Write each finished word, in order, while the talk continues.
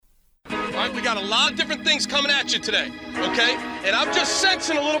right? We got a lot of different things coming at you today, okay? And I'm just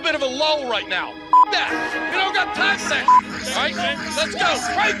sensing a little bit of a lull right now. That. We don't got time for that. All right? Let's go.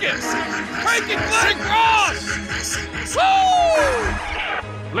 Crank it. Crank it, Glenn Cross.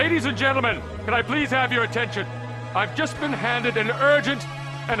 Woo! Ladies and gentlemen, can I please have your attention? I've just been handed an urgent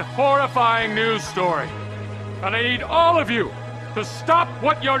and horrifying news story. And I need all of you to stop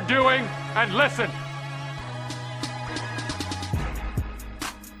what you're doing and listen.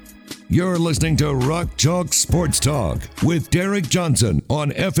 You're listening to Rock Chalk Sports Talk with Derek Johnson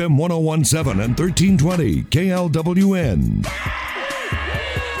on FM 1017 and 1320 KLWN.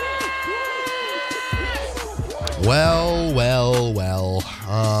 Well.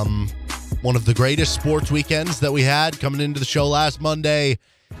 One of the greatest sports weekends that we had coming into the show last Monday,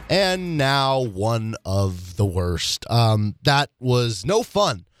 and now one of the worst. That was no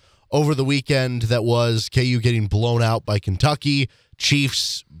fun over the weekend. That was KU getting blown out by Kentucky,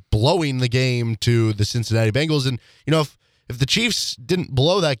 Chiefs blowing the game to the Cincinnati Bengals. And, if the Chiefs didn't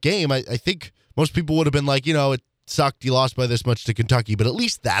blow that game, I think most people would have been like, it sucked, you lost by this much to Kentucky. But at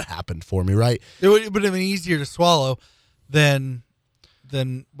least that happened for me, right? It would have been easier to swallow than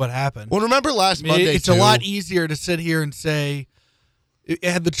what happened. Well, remember last Monday, it's a lot easier to sit here and say,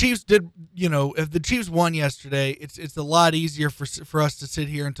 had the Chiefs if the Chiefs won yesterday, it's a lot easier for us to sit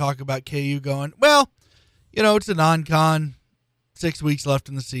here and talk about KU going, well, it's a non-con, 6 weeks left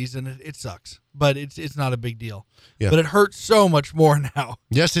in the season. It sucks, but it's not a big deal. Yeah. But it hurts so much more now.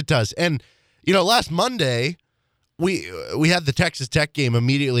 Yes, it does. And last Monday, we had the Texas Tech game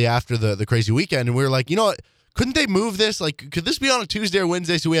immediately after the crazy weekend, and we were like, what? Couldn't they move this? Like, could this be on a Tuesday or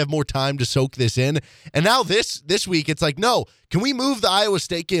Wednesday so we have more time to soak this in? And now this week, it's like, no, can we move the Iowa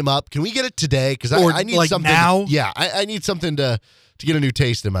State game up? Can we get it today? Because I need something now. Yeah, I need something to get a new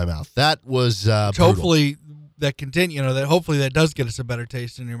taste in my mouth. That was hopefully that continue. That hopefully that does get us a better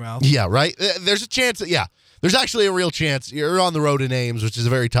taste in your mouth. Yeah, right. There's a chance. There's actually a real chance. You're on the road in Ames, which is a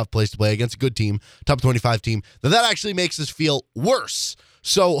very tough place to play against a good team, top 25 team. That actually makes us feel worse.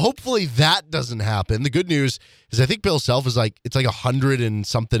 So hopefully that doesn't happen. The good news is I think Bill Self is it's 100 and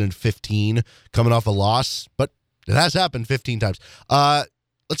something and 15 coming off a loss, but it has happened 15 times.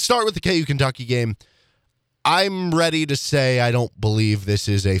 Let's start with the KU Kentucky game. I'm ready to say I don't believe this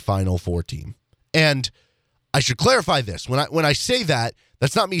is a Final Four team. And I should clarify this. When I say that,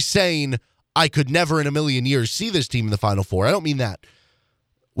 that's not me saying I could never in a million years see this team in the Final Four. I don't mean that.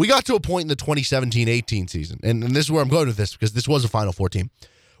 We got to a point in the 2017-18 season, and this is where I'm going with this because this was a Final Four team,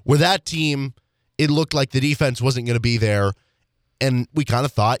 where that team, it looked like the defense wasn't going to be there, and we kind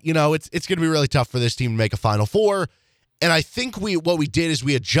of thought, it's going to be really tough for this team to make a Final Four. And I think what we did is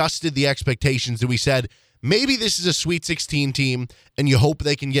we adjusted the expectations, and we said, maybe this is a Sweet 16 team, and you hope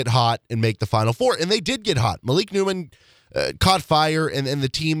they can get hot and make the Final Four. And they did get hot. Malik Newman caught fire, and the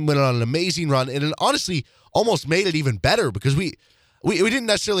team went on an amazing run, and it honestly almost made it even better because we didn't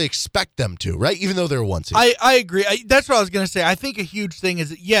necessarily expect them to, right? Even though they're one seed. I agree. That's what I was going to say. I think a huge thing is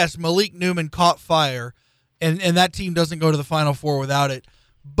that, yes, Malik Newman caught fire, and that team doesn't go to the Final Four without it.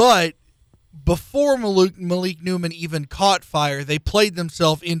 But before Malik Newman even caught fire, they played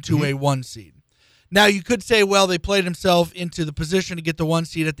themselves into a one seed. Now, you could say, well, they played themselves into the position to get the one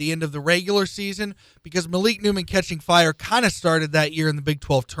seed at the end of the regular season because Malik Newman catching fire kind of started that year in the Big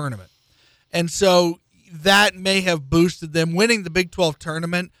 12 tournament. And so that may have boosted them. Winning the Big 12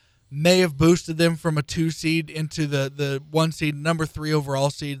 tournament may have boosted them from a 2 seed into the 1 seed, number 3 overall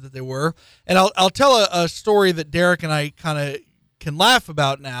seed that they were. And I'll tell a story that Derek and I kind of can laugh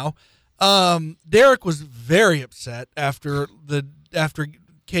about now. Derek was very upset after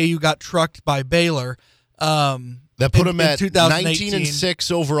KU got trucked by Baylor. That put him at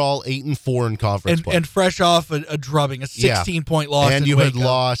 19-6 overall, 8-4 in conference play. And fresh off a drubbing, a 16-point loss. And you had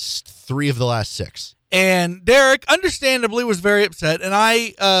lost 3 of the last 6. And Derek, understandably, was very upset. And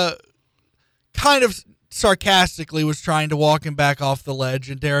I kind of sarcastically was trying to walk him back off the ledge,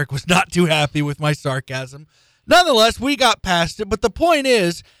 and Derek was not too happy with my sarcasm. Nonetheless, we got past it. But the point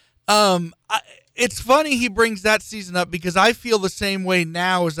is, it's funny he brings that season up because I feel the same way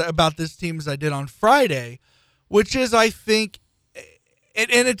now about this team as I did on Friday, which is I think,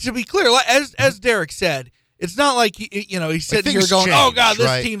 and to be clear, as Derek said, it's not like he's sitting here going, "Oh God,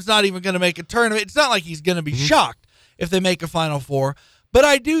 this team's not even going to make a tournament." It's not like he's going to be shocked if they make a Final Four. But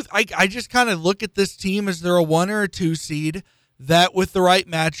I just kind of look at this team as they're a 1 or a 2 seed that, with the right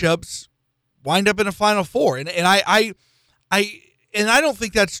matchups, wind up in a Final Four. And I don't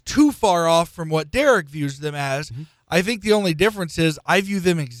think that's too far off from what Derek views them as. Mm-hmm. I think the only difference is I view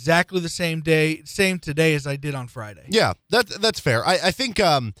them exactly the same today as I did on Friday. Yeah, that's fair. I think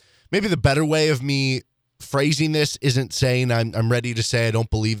maybe the better way of me phrasing this isn't saying I'm ready to say I don't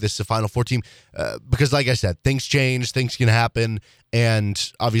believe this is a Final Four team because, like I said, things change, things can happen,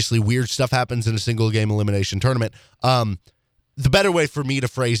 and obviously weird stuff happens in a single game elimination tournament. The better way for me to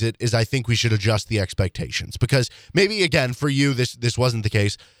phrase it is I think we should adjust the expectations because maybe, again, for you, this wasn't the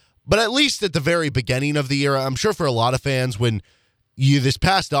case, but at least at the very beginning of the year, I'm sure for a lot of fans when this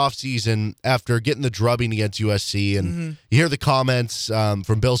past offseason, after getting the drubbing against USC, and you hear the comments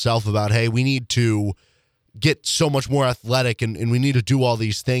from Bill Self about, hey, we need to get so much more athletic and we need to do all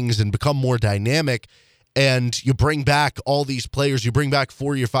these things and become more dynamic, and you bring back all these players, you bring back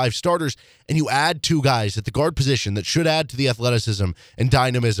 4 of your 5 starters, and you add 2 guys at the guard position that should add to the athleticism and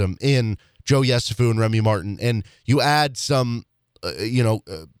dynamism in Joe Yesufu and Remy Martin, and you add some,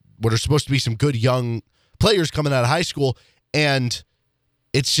 what are supposed to be some good young players coming out of high school, and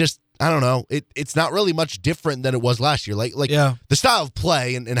it's just, I don't know, it's not really much different than it was last year. The style of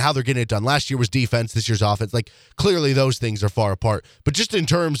play and how they're getting it done. Last year was defense, this year's offense. Clearly those things are far apart. But just in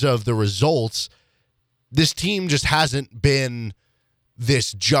terms of the results, this team just hasn't been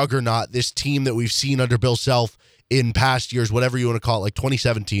this juggernaut, this team that we've seen under Bill Self in past years, whatever you want to call it, like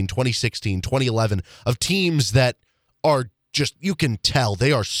 2017, 2016, 2011, of teams that are just, you can tell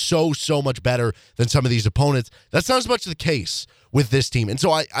they are so much better than some of these opponents. That's not as much the case with this team. And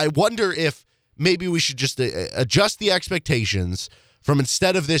so I wonder if maybe we should just adjust the expectations from,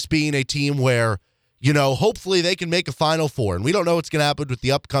 instead of this being a team where, hopefully they can make a Final Four. And we don't know what's going to happen with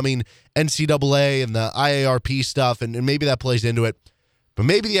the upcoming NCAA and the IARP stuff, and maybe that plays into it. But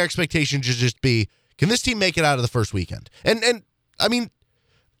maybe the expectation should just be, can this team make it out of the first weekend? And I mean,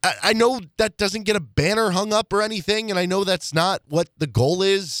 I know that doesn't get a banner hung up or anything, and I know that's not what the goal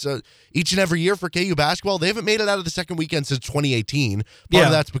is each and every year for KU basketball. They haven't made it out of the second weekend since 2018. Part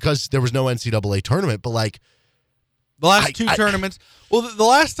of that's because there was no NCAA tournament, but the last 2 tournaments. Well, the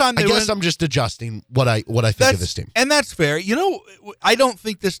last time I guess I'm just adjusting what I think of this team. And that's fair. I don't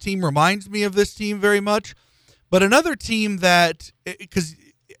think this team reminds me of this team very much, but another team that, because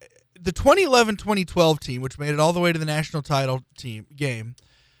the 2011-2012 team, which made it all the way to the national title game,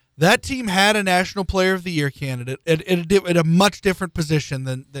 that team had a National Player of the Year candidate at a much different position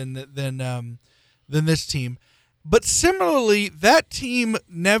than this team. But similarly, that team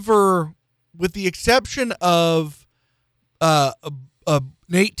never, with the exception of an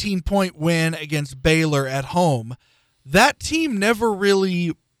 18-point win against Baylor at home, that team never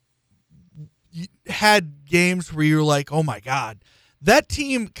really had games where you're like, oh my God. That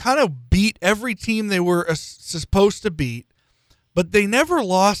team kind of beat every team they were supposed to beat, but they never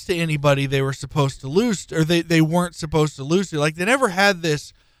lost to anybody they were supposed to lose, or they weren't supposed to lose to. They never had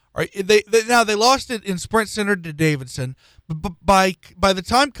this. Right? They lost it in Sprint Center to Davidson, but by the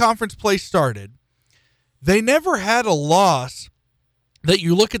time conference play started, they never had a loss that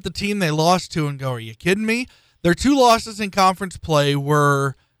you look at the team they lost to and go, are you kidding me? Their 2 losses in conference play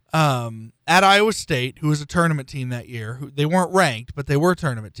were at Iowa State, who was a tournament team that year. They weren't ranked, but they were a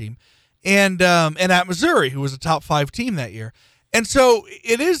tournament team, and at Missouri, who was a top 5 team that year. And so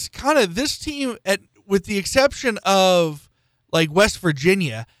it is kind of this team, with the exception of West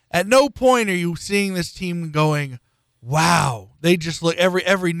Virginia, at no point are you seeing this team going, wow, they just look,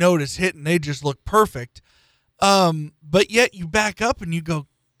 every note is hitting, they just look perfect. But yet you back up and you go,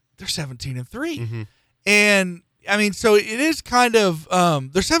 they're 17-3. Mm-hmm. And I mean, so it is kind of,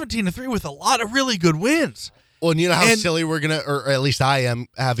 they're 17-3 with a lot of really good wins. Well, and you know how silly we're going to, or at least I am,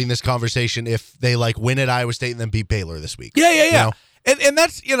 having this conversation if they win at Iowa State and then beat Baylor this week. Yeah. And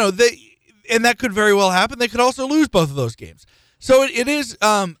that's, and that could very well happen. They could also lose both of those games. So it is,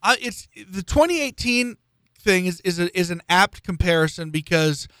 it's the 2018 thing is an apt comparison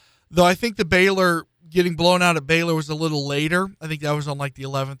because though I think the Baylor getting blown out at Baylor was a little later. I think that was on the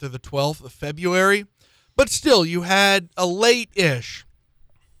 11th or the 12th of February. But still, you had a late-ish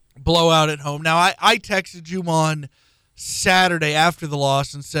blowout at home. Now, I texted you on Saturday after the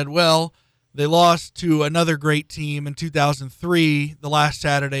loss and said, well, they lost to another great team in 2003, the last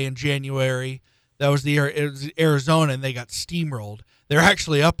Saturday in January. That was it was Arizona, and they got steamrolled. They're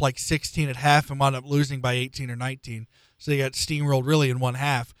actually up 16 at half and wound up losing by 18 or 19. So they got steamrolled really in one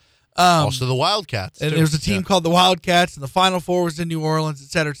half. Also the Wildcats. And there was a team called the Wildcats, and the Final Four was in New Orleans, et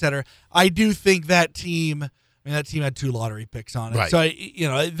cetera, et cetera. I do think that team had 2 lottery picks on it. Right. So,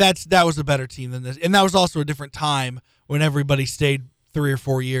 that was a better team than this. And that was also a different time when everybody stayed 3 or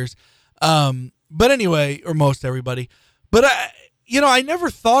 4 years. But anyway, or most everybody. But, I never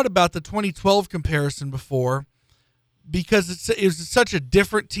thought about the 2012 comparison before because it was such a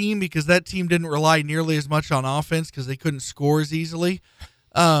different team because that team didn't rely nearly as much on offense because they couldn't score as easily.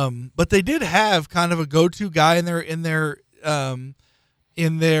 But they did have kind of a go-to guy in their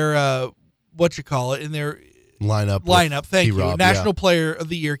in their lineup. Thank you. T-Rob, National Player of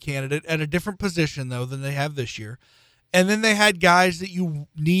the Year candidate at a different position though than they have this year. And then they had guys that you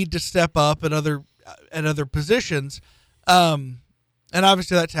need to step up at other positions. And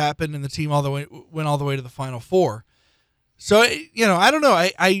obviously that's happened, and the team went all the way to the Final Four. So, I don't know.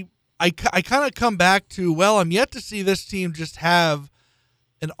 I kind of come back to, well, I'm yet to see this team just have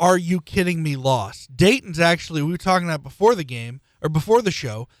an "are you kidding me" loss. Dayton's actually, we were talking about before the game or before the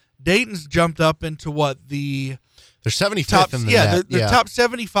show. Dayton's jumped up into they're 75th in the net. They're top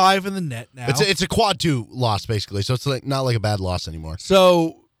 75 in the net now. It's a quad 2 loss basically, so it's not like a bad loss anymore.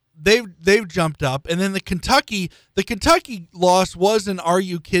 So they've jumped up, and then the Kentucky loss was an "are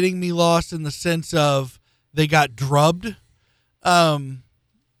you kidding me" loss in the sense of they got drubbed. But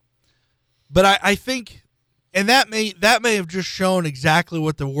I think, and that may have just shown exactly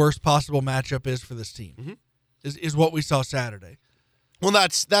what the worst possible matchup is for this team. Is what we saw Saturday. Well,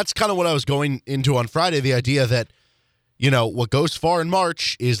 that's kind of what I was going into on Friday. The idea that, what goes far in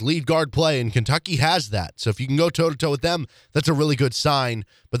March is lead guard play, and Kentucky has that. So if you can go toe-to-toe with them, that's a really good sign.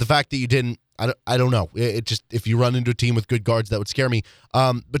 But the fact that you didn't, I don't know. It just, if you run into a team with good guards, that would scare me.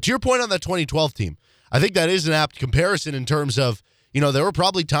 But to your point on that 2012 team, I think that is an apt comparison in terms of, there were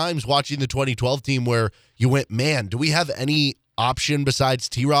probably times watching the 2012 team where you went, man, do we have any option besides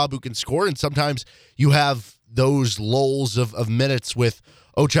T-Rob who can score? And sometimes you have those lulls of minutes with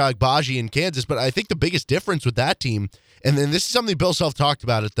Ochai Agbaji in Kansas. But I think the biggest difference with that team, and then this is something Bill Self talked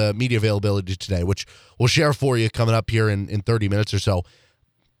about at the media availability today, which we'll share for you coming up here in 30 minutes or so.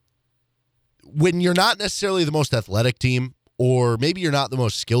 When you're not necessarily the most athletic team, or maybe you're not the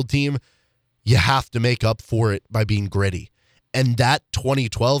most skilled team, you have to make up for it by being gritty. And that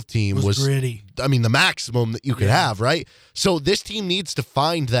 2012 team was gritty. I mean, the maximum that you could have, right? So this team needs to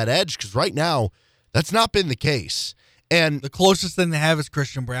find that edge, because right now, that's not been the case. And the closest thing they have is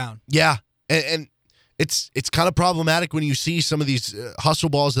Christian Brown. Yeah, and it's kind of problematic when you see some of these hustle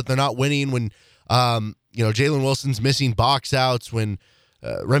balls that they're not winning, when Jalen Wilson's missing box outs, when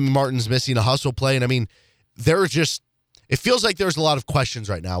Remy Martin's missing a hustle play. And I mean, it feels like there's a lot of questions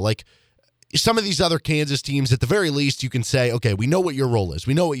right now. Like, some of these other Kansas teams, at the very least, you can say, okay, we know what your role is.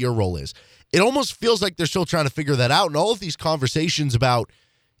 We know what your role is. It almost feels like they're still trying to figure that out. And all of these conversations about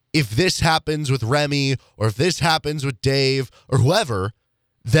if this happens with Remy, or if this happens with Dave or whoever,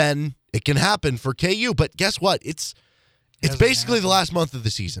 then it can happen for KU. But guess what? It's basically the last month of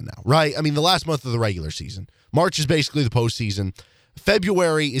the season now, right? I mean, the last month of the regular season. March is basically the postseason.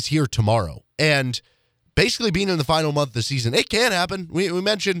 February is here tomorrow. And basically being in the final month of the season, it can happen. We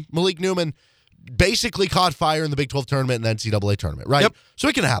mentioned Malik Newman basically caught fire in the Big 12 tournament and the NCAA tournament, right? Yep. So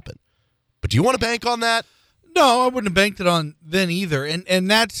it can happen. But do you want to bank on that? No, I wouldn't have banked it on then either.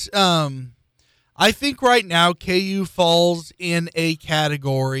 And that's, I think right now KU falls in a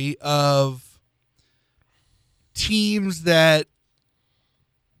category of teams that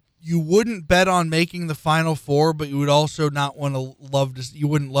you wouldn't bet on making the Final Four, but you would also not you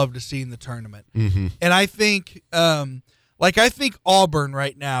wouldn't love to see in the tournament. Mm-hmm. And I think, I think Auburn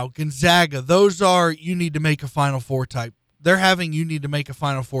right now, Gonzaga, those are you need to make a Final Four type. They're having you need to make a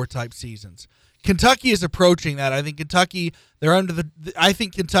Final Four type seasons. Kentucky is approaching that. I think Kentucky, I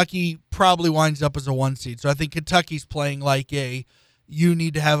think Kentucky probably winds up as a 1 seed. So I think Kentucky's playing like you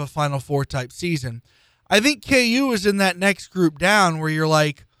need to have a Final Four type season. I think KU is in that next group down where you're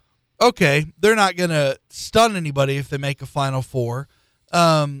like, okay, they're not going to stun anybody if they make a Final Four.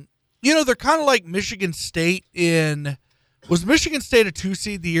 They're kind of like Michigan State was Michigan State a 2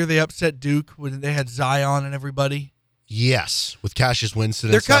 seed the year they upset Duke when they had Zion and everybody? Yes, with Cassius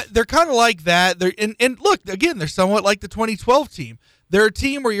Winston. They're kind of like that. And look, again, they're somewhat like the 2012 team. They're a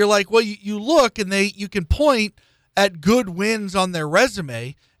team where you're like, well, you look and you can point at good wins on their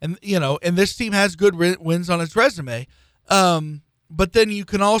resume, and this team has good wins on its resume. But then you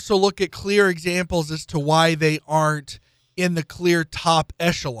can also look at clear examples as to why they aren't in the clear top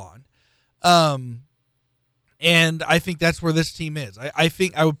echelon. And I think that's where this team is. I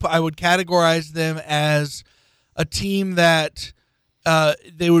think I would categorize them as a team that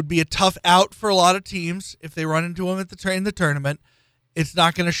they would be a tough out for a lot of teams if they run into them in the tournament. It's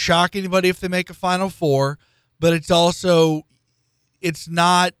not going to shock anybody if they make a Final Four, but it's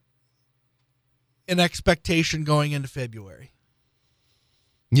not an expectation going into February.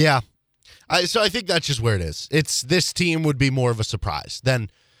 Yeah. So I think that's just where it is. This team would be more of a surprise than,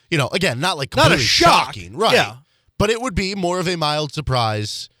 again, not like completely not a shock. Shocking, right? Yeah. But it would be more of a mild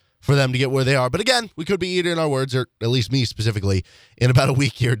surprise for them to get where they are. But again, we could be eating our words, or at least me specifically, in about a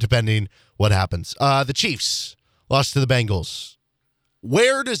week here, depending what happens. The Chiefs lost to the Bengals.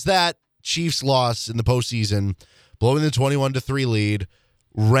 Where does that Chiefs loss in the postseason, blowing the 21-3 lead,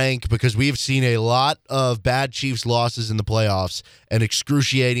 rank, because we've seen a lot of bad Chiefs losses in the playoffs and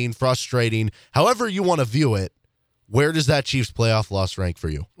excruciating, frustrating, however you want to view it, where does that Chiefs playoff loss rank for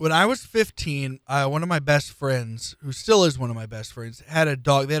you? When I was 15, one of my best friends, who still is one of my best friends, had a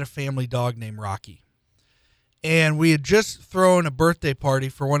dog. They had a family dog named Rocky. And we had just thrown a birthday party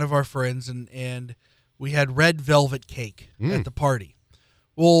for one of our friends, and we had red velvet cake at the party.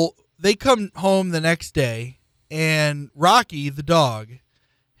 Well, they come home the next day, and Rocky, the dog,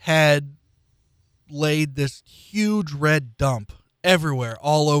 had laid this huge red dump everywhere,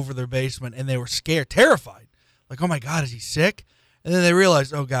 all over their basement, and they were scared, terrified. Like, oh my God, is he sick? And then they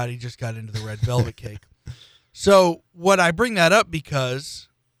realized, oh God, he just got into the red velvet cake. So what I bring that up because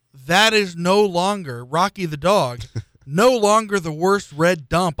that is no longer, Rocky the dog, no longer the worst red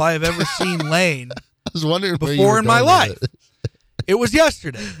dump I have ever seen laying I was wondering before in my life. It was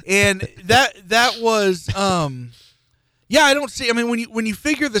yesterday. And that was I don't see, I mean, when you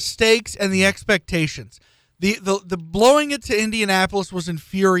figure the stakes and the expectations, the blowing it to Indianapolis was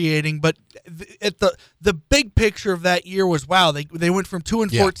infuriating, but at the big picture of that year was, wow, they went from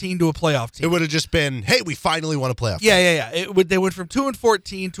 2-14 to a playoff team. It would have just been, hey, we finally won a playoff. Yeah. They went from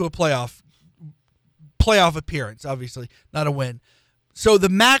 2-14 to a playoff appearance, obviously, not a win. So the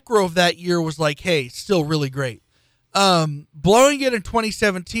macro of that year was like, hey, still really great. Blowing it in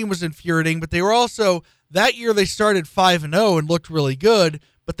 2017 was infuriating, but they were also, that year they started 5-0 and looked really good,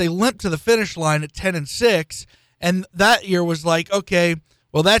 but they limped to the finish line at 10-6, and that year was like, okay,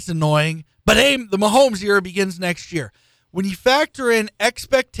 well, that's annoying, but hey, the Mahomes era begins next year. When you factor in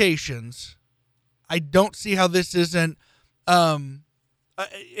expectations, I don't see how this isn't,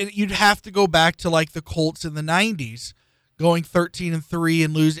 you'd have to go back to like the Colts in the 90s, going 13-3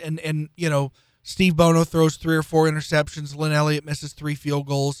 and lose, and you know, Steve Bono throws 3 or 4 interceptions, Lynn Elliott misses 3 field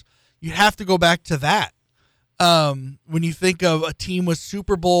goals. You'd have to go back to that. When you think of a team with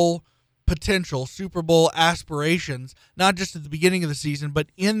Super Bowl potential, Super Bowl aspirations, not just at the beginning of the season, but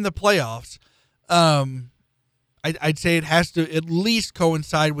in the playoffs, I'd say it has to at least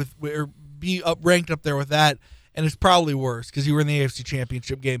coincide with or be ranked up there with that, and it's probably worse because you were in the AFC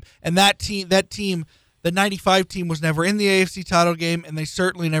Championship game. And that team, the 95 team was never in the AFC title game, and they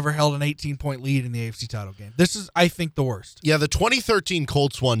certainly never held an 18-point lead in the AFC title game. This is, I think, the worst. Yeah, the 2013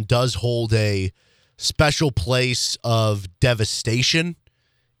 Colts one does hold a special place of devastation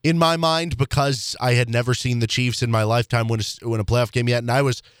in my mind because I had never seen the Chiefs in my lifetime win a playoff game yet, and I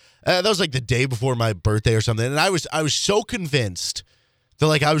was that was like the day before my birthday or something, and I was so convinced that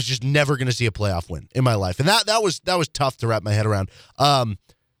like I was just never going to see a playoff win in my life, and that was tough to wrap my head around.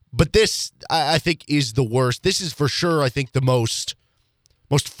 But this I think is the worst. This is for sure I think the most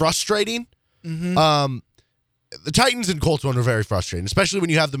frustrating. Mm-hmm. The Titans and Colts one are very frustrating, especially when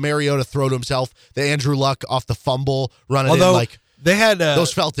you have the Mariota throw to himself, the Andrew Luck off the fumble running in like they had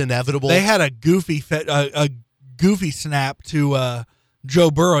those felt inevitable. They had a goofy snap to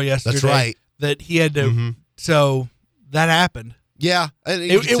Joe Burrow yesterday. That's right. That he had to. So that happened. Yeah,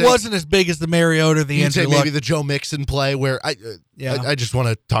 it wasn't as big as the Mariota, the Andrew Luck. Maybe the Joe Mixon play where I just want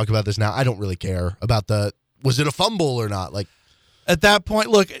to talk about this now. I don't really care about was it a fumble or not? Like at that point,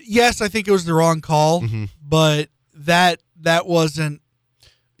 look, yes, I think it was the wrong call, but that wasn't.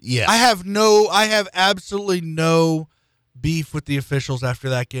 Yeah, I have absolutely no beef with the officials after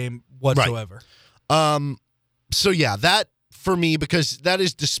that game whatsoever. Right. So yeah, that for me, because that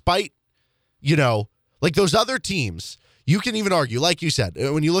is despite, like those other teams. You can even argue, like you said,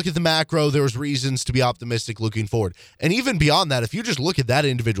 when you look at the macro, there was reasons to be optimistic looking forward. And even beyond that, if you just look at that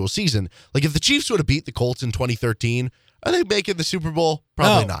individual season, like if the Chiefs would have beat the Colts in 2013, are they making the Super Bowl?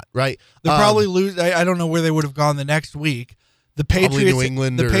 Probably not, right? They'll probably lose. I don't know where they would have gone the next week. The Patriots, New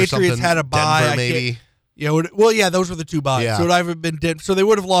England, the Patriots had a bye. Denver, maybe. Those were the 2 byes. Yeah. So it would either been so they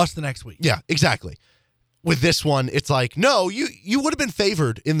would have lost the next week. Yeah, exactly. With this one, it's like, no, you would have been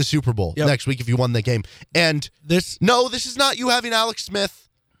favored in the Super Bowl next week if you won that game. And this is not you having Alex Smith.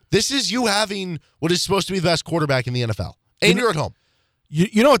 This is you having what is supposed to be the best quarterback in the NFL. And you're at home.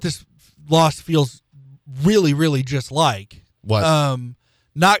 You know what this loss feels really, really just like? What? A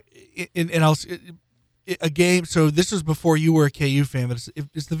game. So this was before you were a KU fan, but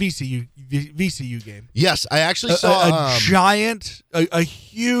it's the VCU game. Yes, I actually saw a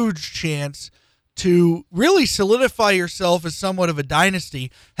huge chance to really solidify yourself as somewhat of a dynasty.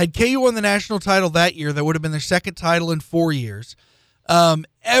 Had KU won the national title that year, that would have been their second title in 4 years.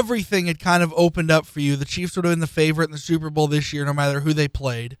 Everything had kind of opened up for you. The Chiefs would have been the favorite in the Super Bowl this year, no matter who they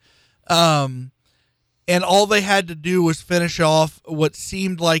played. And all they had to do was finish off what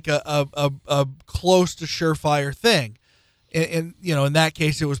seemed like a close to surefire thing. And in that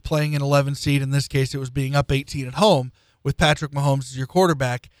case, it was playing an 11 seed. In this case, it was being up 18 at home. with Patrick Mahomes as your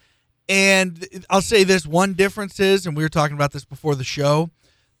quarterback. And I'll say this, one difference is, and we were talking about this before the show,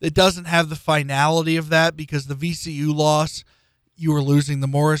 it doesn't have the finality of that because the VCU loss, you were losing the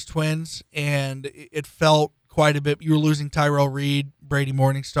Morris twins, and it felt quite a bit. You were losing Tyrell Reed, Brady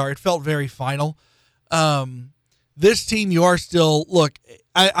Morningstar. It felt very final. This team, you are still, look,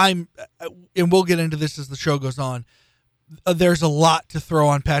 I'm, and we'll get into this as the show goes on. There's a lot to throw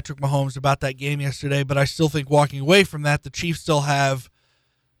on Patrick Mahomes about that game yesterday, but I still think walking away from that, the Chiefs still have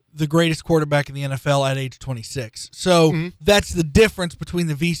the greatest quarterback in the NFL at age 26. So that's the difference between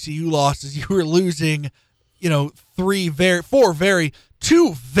the VCU losses. You were losing,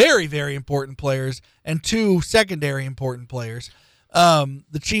 two very, very important players and two secondary important players.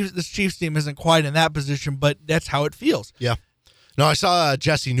 This Chiefs team isn't quite in that position, but that's how it feels. Yeah. No, I saw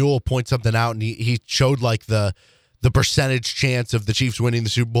Jesse Newell point something out, and he showed like the percentage chance of the Chiefs winning the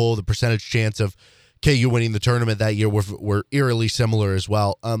Super Bowl, the percentage chance of KU winning the tournament that year were eerily similar as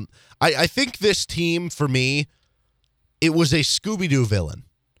well. I think this team, for me, it was a Scooby-Doo villain.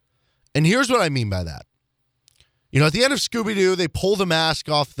 And here's what I mean by that. At the end of Scooby-Doo, they pull the mask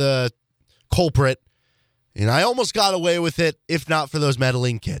off the culprit, and I almost got away with it if not for those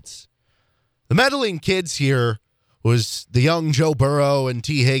meddling kids. The meddling kids here was the young Joe Burrow and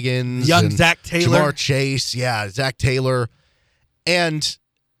T. Higgins. Young and Zach Taylor. Jamar Chase. Yeah, Zach Taylor. And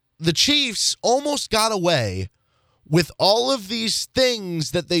the Chiefs almost got away with all of these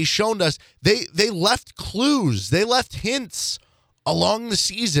things that they shown us. They left clues. They left hints along the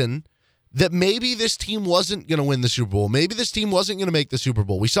season that maybe this team wasn't going to win the Super Bowl. Maybe this team wasn't going to make the Super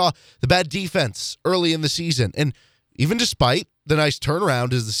Bowl. We saw the bad defense early in the season. And even despite the nice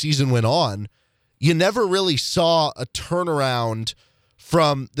turnaround as the season went on, you never really saw a turnaround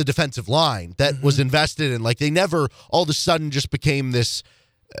from the defensive line that was invested in. Like, they never all of a sudden just became this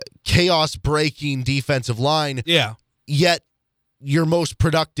chaos-breaking defensive line. Yeah. Yet your most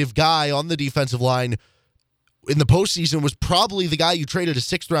productive guy on the defensive line in the postseason was probably the guy you traded a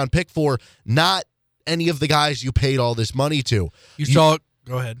sixth-round pick for, not any of the guys you paid all this money to.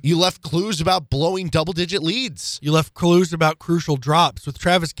 Go ahead. You left clues about blowing double-digit leads. You left clues about crucial drops with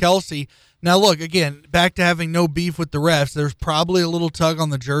Travis Kelce. Now, look, again, back to having no beef with the refs. There's probably a little tug on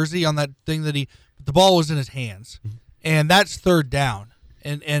the jersey on that thing but the ball was in his hands. And that's third down.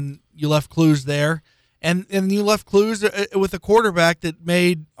 And you left clues there. And you left clues with a quarterback that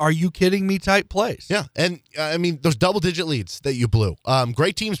made are-you-kidding-me type plays. Yeah, and, those double-digit leads that you blew.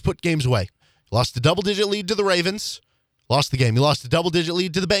 Great teams put games away. Lost the double-digit lead to the Ravens. Lost the game. You lost a double-digit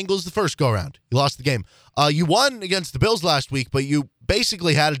lead to the Bengals the first go-around. You lost the game. You won against the Bills last week, but you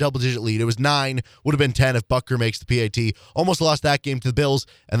basically had a double-digit lead. It was 9, would have been 10 if Butker makes the PAT. Almost lost that game to the Bills,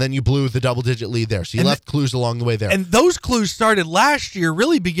 and then you blew the double-digit lead there. So you left clues along the way there. And those clues started last year,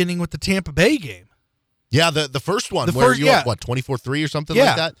 really beginning with the Tampa Bay game. Yeah, the first one where you went, 24-3 or something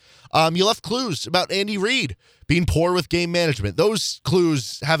like that? You left clues about Andy Reid being poor with game management. Those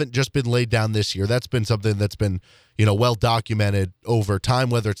clues haven't just been laid down this year. That's been something that's been, well documented over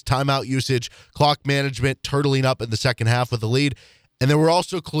time, whether it's timeout usage, clock management, turtling up in the second half with the lead. And there were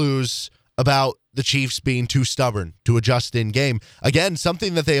also clues about the Chiefs being too stubborn to adjust in game. Again,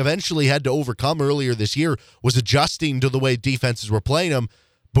 something that they eventually had to overcome earlier this year was adjusting to the way defenses were playing them.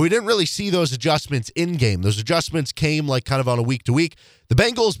 But we didn't really see those adjustments in game. Those adjustments came like kind of on a week to week. The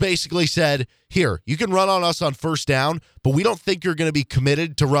Bengals basically said, here, you can run on us on first down, but we don't think you're going to be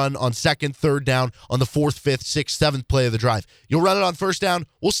committed to run on second, third down on the fourth, fifth, sixth, seventh play of the drive. You'll run it on first down.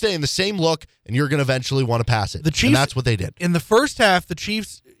 We'll stay in the same look, and you're going to eventually want to pass it. And that's what they did. In the first half, the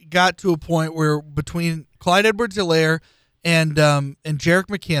Chiefs got to a point where between Clyde Edwards-Helaire and Jerick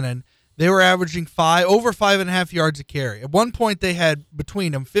McKinnon, they were averaging over 5.5 yards a carry. At one point, they had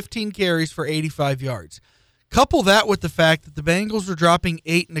between them 15 carries for 85 yards. Couple that with the fact that the Bengals were dropping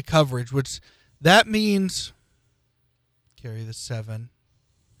 8 into coverage, which that means carry the 7.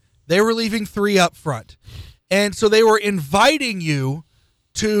 They were leaving 3 up front, and so they were inviting you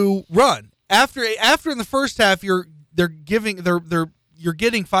to run. After in the first half, you're getting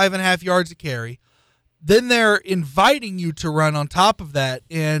 5.5 yards a carry. Then they're inviting you to run on top of that,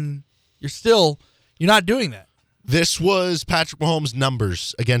 and you're not doing that. This was Patrick Mahomes'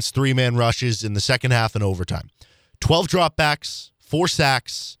 numbers against 3-man rushes in the second half and overtime. 12 dropbacks, 4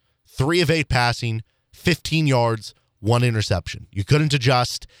 sacks, 3 of 8 passing, 15 yards, 1 interception. You couldn't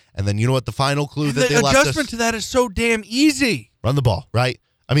adjust, and then you know what the final clue that they left us? The adjustment to that is so damn easy. Run the ball, right?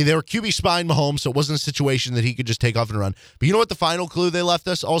 They were QB spying Mahomes, so it wasn't a situation that he could just take off and run. But you know what the final clue they left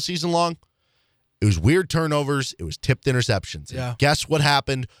us all season long? It was weird turnovers. It was tipped interceptions. Yeah. And guess what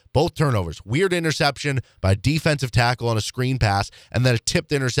happened? Both turnovers. Weird interception by a defensive tackle on a screen pass, and then a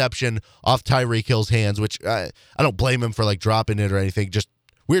tipped interception off Tyreek Hill's hands, which I don't blame him for like dropping it or anything. Just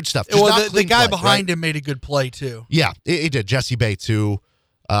weird stuff. Just Well, not the clean guy play, behind right? him made a good play, too. Yeah, he did. Jesse Bates, who,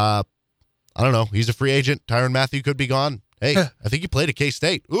 I don't know, he's a free agent. Tyrann Mathieu could be gone. Hey, I think he played at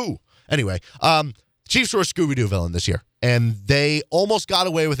K-State. Ooh. Anyway, Chiefs were a Scooby-Doo villain this year, and they almost got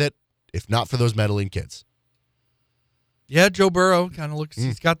away with it, if not for those meddling kids. Yeah, Joe Burrow kind of looks.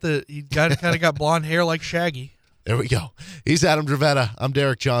 He's kind of got blonde hair like Shaggy. There we go. He's Adam Dravetta. I'm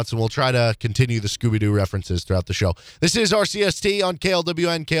Derek Johnson. We'll try to continue the Scooby-Doo references throughout the show. This is RCST on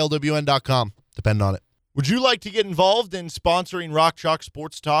KLWN, KLWN.com. Depend on it. Would you like to get involved in sponsoring Rock Chalk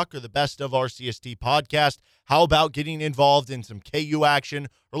Sports Talk or the Best of RCST podcast? How about getting involved in some KU action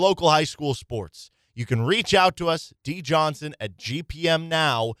or local high school sports? You can reach out to us,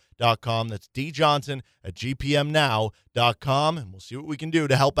 djohnson@gpmnow.com. That's djohnson@gpmnow.com, and we'll see what we can do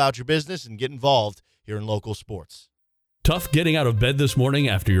to help out your business and get involved here in local sports. Tough getting out of bed this morning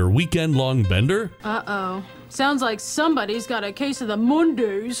after your weekend-long bender? Uh-oh. Sounds like somebody's got a case of the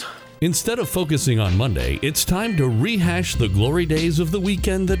Mondays. Instead of focusing on Monday, it's time to rehash the glory days of the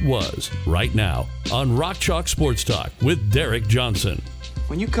weekend that was, right now, on Rock Chalk Sports Talk with Derek Johnson.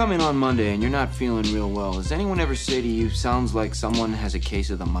 When you come in on Monday and you're not feeling real well, does anyone ever say to you, sounds like someone has a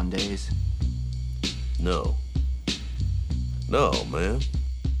case of the Mondays? No. No, man.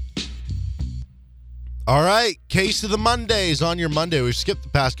 All right, case of the Mondays on your Monday. We've skipped the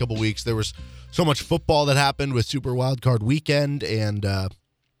past couple weeks. There was so much football that happened with Super Wildcard Weekend and the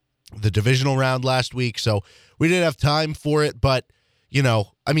divisional round last week, so we didn't have time for it. But,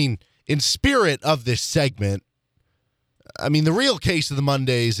 in spirit of this segment, the real case of the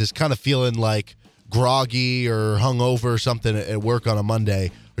Mondays is kind of feeling like groggy or hungover or something at work on a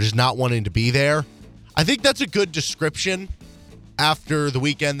Monday, or just not wanting to be there. I think that's a good description after the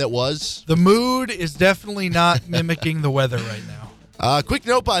weekend that was. The mood is definitely not mimicking the weather right now. Quick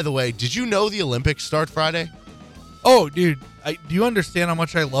note, by the way, did you know the Olympics start Friday? Oh, dude, do you understand how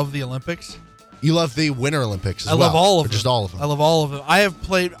much I love the Olympics? You love the Winter Olympics as I well? love all of them. Just all of them? I love all of them. I have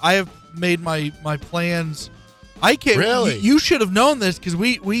made my plans. I can't. Really? You should have known this because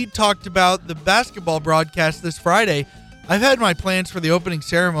we talked about the basketball broadcast this Friday. I've had my plans for the opening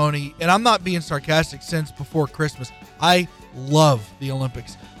ceremony, and I'm not being sarcastic, since before Christmas. I love the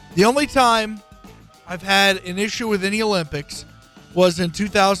Olympics. The only time I've had an issue with any Olympics was in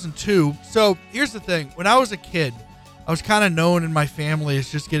 2002. So here's the thing. When I was a kid, I was kind of known in my family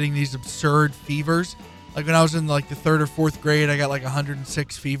as just getting these absurd fevers. Like when I was in like the 3rd or 4th grade, I got like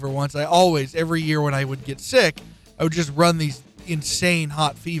 106 fever once. Every year when I would get sick, I would just run these insane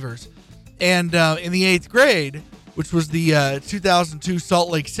hot fevers. And in the 8th grade, which was the 2002 Salt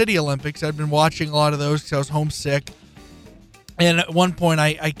Lake City Olympics, I'd been watching a lot of those because I was homesick. And at one point,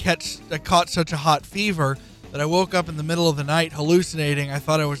 I caught such a hot fever that I woke up in the middle of the night hallucinating. I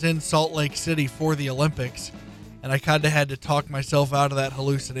thought I was in Salt Lake City for the Olympics, and I kind of had to talk myself out of that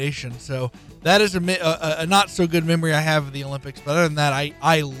hallucination. So that is a not so good memory I have of the Olympics. But other than that,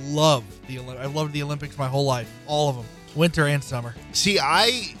 I love the Olympics. I've loved the Olympics my whole life, all of them, winter and summer. See,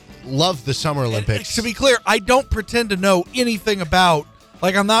 I love the Summer Olympics. And to be clear, I don't pretend to know anything about.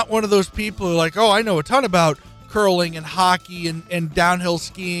 Like, I'm not one of those people who are like, oh, I know a ton about curling and hockey and downhill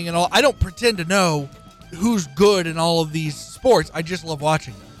skiing and all. I don't pretend to know who's good in all of these sports. I just love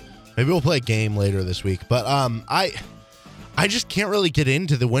watching them. Maybe we'll play a game later this week. But I just can't really get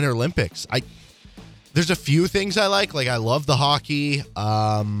into the Winter Olympics. There's a few things I like. Like, I love the hockey.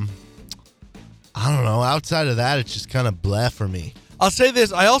 I don't know. Outside of that, it's just kind of bleh for me. I'll say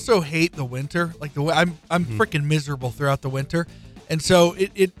this. I also hate the winter. Like, I'm freaking miserable throughout the winter. And so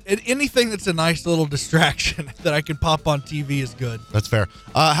anything that's a nice little distraction that I can pop on TV is good. That's fair.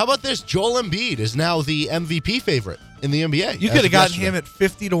 How about this? Joel Embiid is now the MVP favorite in the NBA. You could have gotten him at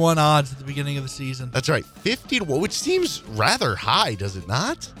 50-1 odds at the beginning of the season. That's right. 50-1, which seems rather high, does it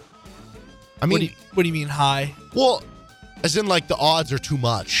not? I mean, what do you mean high? Well, as in like the odds are too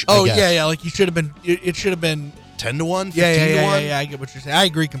much. Oh, I guess. yeah. Like, you should have been. It should have been 10-1, 15-1. Yeah. I get what you're saying. I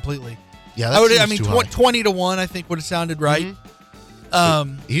agree completely. Yeah, that seems too high. 20-1, I think would have sounded right.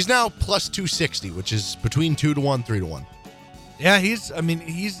 Mm-hmm. He's now plus 260, which is between 2-1, 3-1. Yeah, he's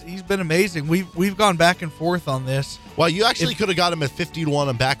been amazing. We've gone back and forth on this. Well, you actually could have got him at 50-1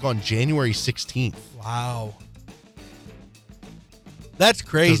 and back on January 16th. Wow. That's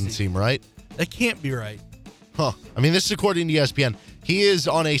crazy. Doesn't seem right. That can't be right. Huh. I mean, this is according to ESPN. He is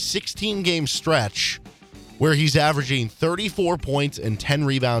on a 16-game stretch where he's averaging 34 points and 10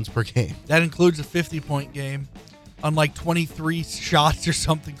 rebounds per game. That includes a 50-point game. on like 23 shots or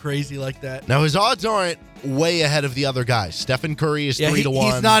something crazy like that. Now, his odds aren't way ahead of the other guys. Stephen Curry is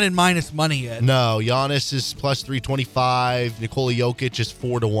 3-1. He's not in minus money yet. No, Giannis is plus 325. Nikola Jokic is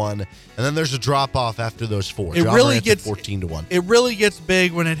 4-1. And then there's a drop off after those four. It John really Morant's gets 14-1. It really gets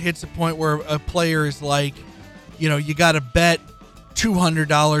big when it hits a point where a player is like, you got to bet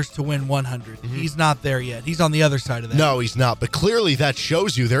 $200 to win 100. He's not there yet. He's on the other side of that. No, he's not. But clearly that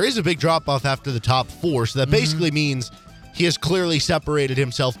shows you there is a big drop off after the top four. So that basically means he has clearly separated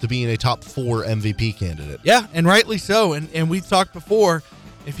himself to being a top 4 MVP candidate. Yeah, and rightly so. And we've talked before,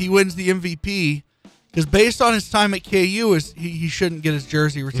 if he wins the MVP, because based on his time at KU, he shouldn't get his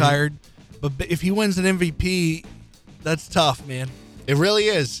jersey retired. But if he wins an MVP, that's tough, man. It really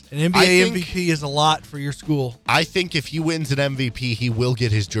is. An NBA MVP is a lot for your school. I think if he wins an MVP, he will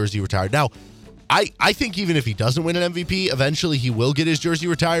get his jersey retired. Now, I think even if he doesn't win an MVP, eventually he will get his jersey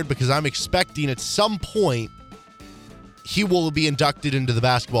retired because I'm expecting at some point he will be inducted into the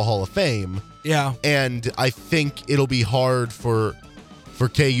Basketball Hall of Fame. Yeah. And I think it'll be hard for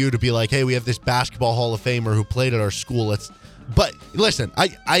KU to be like, hey, we have this Basketball Hall of Famer who played at our school. But listen,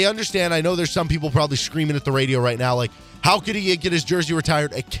 I understand. I know there's some people probably screaming at the radio right now like, how could he get his jersey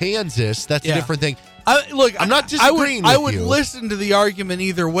retired at Kansas? That's a different thing. I'm not disagreeing I with would you. listen to the argument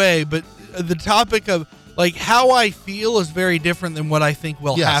either way, but the topic of like how I feel is very different than what I think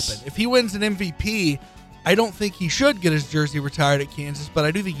will happen. If he wins an MVP, I don't think he should get his jersey retired at Kansas, but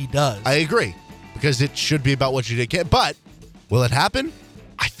I do think he does. I agree because it should be about what you did. But will it happen?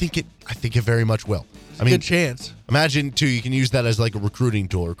 I think it very much will. It's a good chance. Imagine too, you can use that as like a recruiting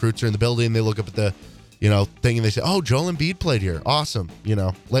tool. Recruits are in the building, they look up at the thing and they say, oh, Joel Embiid played here. Awesome.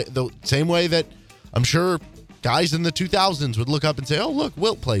 The same way that I'm sure guys in the 2000s would look up and say, oh, look,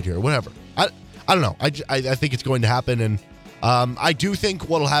 Wilt played here, whatever. I don't know. I think it's going to happen. And I do think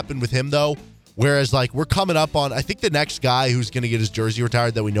what'll happen with him, though, whereas like we're coming up on, I think the next guy who's going to get his jersey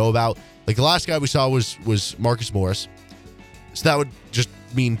retired that we know about, like the last guy we saw was Marcus Morris. So that would just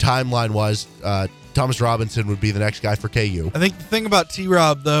mean timeline-wise, Thomas Robinson would be the next guy for KU. I think the thing about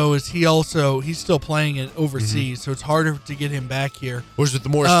T-Rob, though, is he's still playing it overseas, so it's harder to get him back here. Whereas with the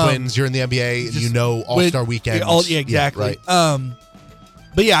Morris twins, you're in the NBA, and All-Star Weekend. Yeah, exactly. Yeah, right.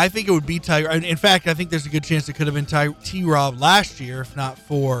 But yeah, I think it would be Ty. In fact, I think there's a good chance it could have been T-Rob last year, if not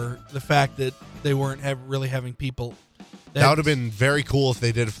for the fact that they weren't really having people. That would have been very cool if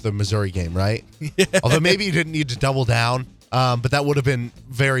they did it for the Missouri game, right? Yeah. Although maybe you didn't need to double down. But that would have been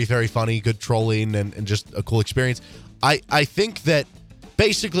very, very funny, good trolling, and just a cool experience. I think that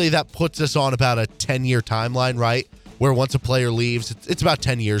basically that puts us on about a 10-year timeline, right? Where once a player leaves, it's about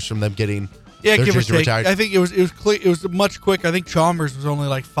 10 years from them getting their give or jersey take. retired. I think it was much quicker. I think Chalmers was only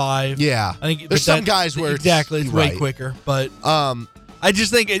like 5. Yeah, I think there's some guys where it's way quicker. But I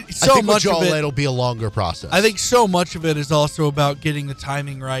just think much with Joel, of it. It'll be a longer process. I think so much of it is also about getting the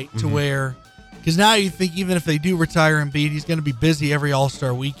timing right to where. Because now you think even if they do retire Embiid, he's going to be busy every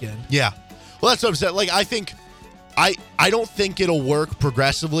All-Star weekend. Yeah. Well, that's what I'm saying. Like, I think I don't think it'll work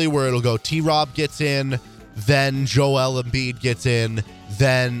progressively where it'll go T-Rob gets in, then Joel Embiid gets in,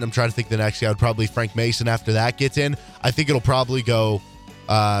 then I'm trying to think the next guy would probably Frank Mason after that gets in. I think it'll probably go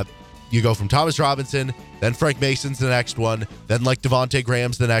you go from Thomas Robinson, then Frank Mason's the next one, then like Devontae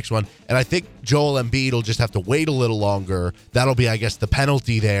Graham's the next one. And I think Joel Embiid will just have to wait a little longer. That'll be, I guess, the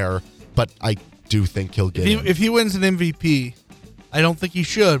penalty there. But I do think he'll get if he wins an MVP, I don't think he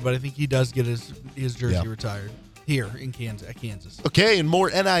should, but I think he does get his jersey retired here in Kansas. Okay, and more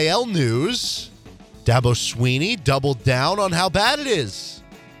NIL news. Dabo Swinney doubled down on how bad it is.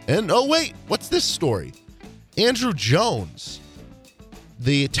 And oh wait, what's this story? Andrew Jones,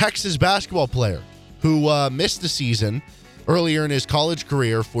 the Texas basketball player who missed the season earlier in his college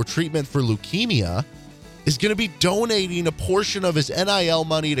career for treatment for leukemia, is going to be donating a portion of his NIL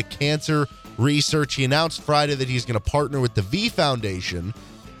money to cancer research. He announced Friday that he's going to partner with the V Foundation,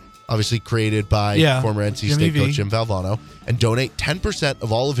 obviously created by former NC State coach Jim Valvano, and donate 10%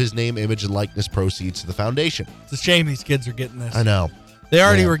 of all of his name, image, and likeness proceeds to the foundation. It's a shame these kids are getting this. I know. They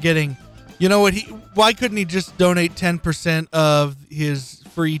already were getting, you know what, why couldn't he just donate 10% of his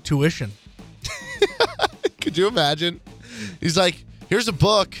free tuition? Could you imagine? He's like, here's a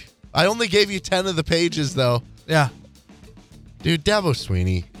book. I only gave you 10 of the pages, though. Yeah. Dude, Dabo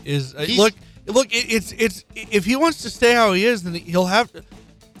Swinney is look. It's if he wants to stay how he is, then he'll have to.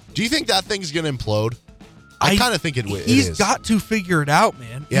 Do you think that thing's going to implode? I kind of think it is. He's got to figure it out,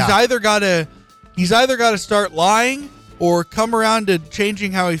 man. Yeah. He's either got to start lying or come around to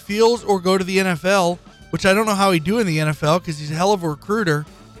changing how he feels or go to the NFL, which I don't know how he'd do in the NFL because he's a hell of a recruiter,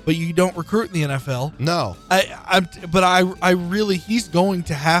 but you don't recruit in the NFL. No. I really he's going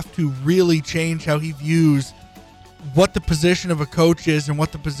to have to really change how he views what the position of a coach is and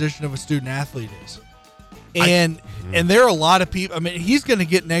what the position of a student athlete is. And there are a lot of people. I mean, he's going to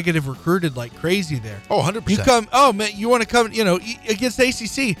get negative recruited like crazy there. Oh, 100%. You come, oh man, you want to come, against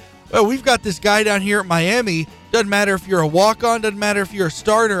ACC. Well, we've got this guy down here at Miami. Doesn't matter if you're a walk-on, doesn't matter if you're a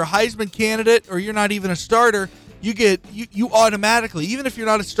starter, a Heisman candidate, or you're not even a starter. You automatically, even if you're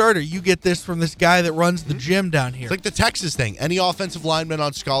not a starter, you get this from this guy that runs the gym down here. It's like the Texas thing. Any offensive lineman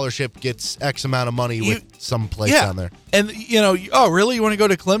on scholarship gets X amount of money with some place down there. And, oh, really? You want to go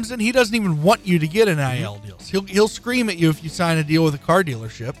to Clemson? He doesn't even want you to get NIL deals. He'll scream at you if you sign a deal with a car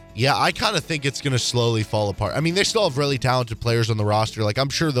dealership. Yeah, I kind of think it's going to slowly fall apart. I mean, they still have really talented players on the roster. Like, I'm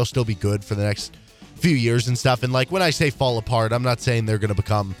sure they'll still be good for the next few years and stuff. And, like, when I say fall apart, I'm not saying they're going to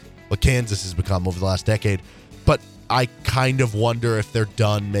become what Kansas has become over the last decade. But I kind of wonder if they're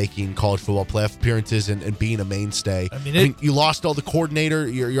done making college football playoff appearances and being a mainstay. I mean, you lost all the coordinator,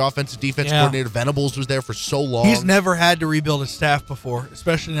 your offensive defense coordinator. Venables was there for so long. He's never had to rebuild his staff before,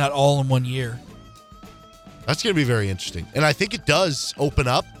 especially not all in 1 year. That's going to be very interesting. And I think it does open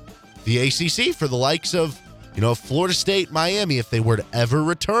up the ACC for the likes of, Florida State, Miami. If they were to ever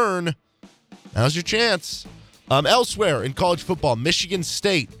return, now's your chance. Elsewhere in college football, Michigan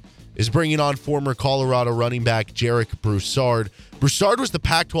State is bringing on former Colorado running back Jarek Broussard. Broussard was the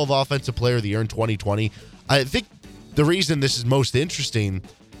Pac-12 Offensive Player of the Year in 2020. I think the reason this is most interesting,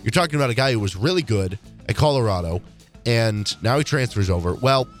 you're talking about a guy who was really good at Colorado, and now he transfers over.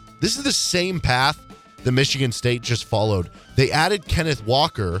 Well, this is the same path that Michigan State just followed. They added Kenneth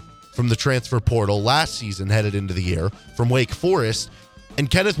Walker from the transfer portal last season headed into the year from Wake Forest, and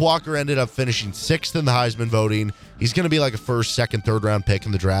Kenneth Walker ended up finishing 6th in the Heisman voting. He's going to be like a first, second, third round pick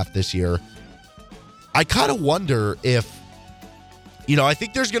in the draft this year. I kind of wonder if, I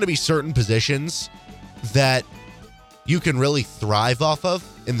think there's going to be certain positions that you can really thrive off of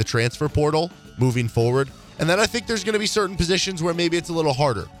in the transfer portal moving forward. And then I think there's going to be certain positions where maybe it's a little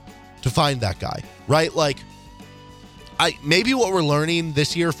harder to find that guy, right? Like, maybe what we're learning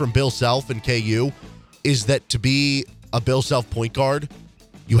this year from Bill Self and KU is that to be a Bill Self point guard,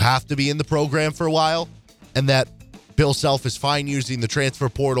 you have to be in the program for a while, and that Bill Self is fine using the transfer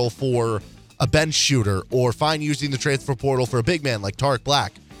portal for a bench shooter or fine using the transfer portal for a big man like Tarek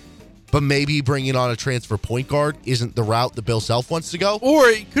Black. But maybe bringing on a transfer point guard isn't the route that Bill Self wants to go. Or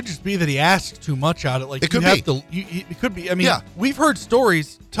it could just be that he asks too much out of it. Like, it could be. It could be. I mean, we've heard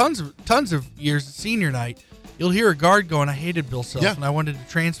stories, tons of years at senior night. You'll hear a guard going, I hated Bill Self, and I wanted to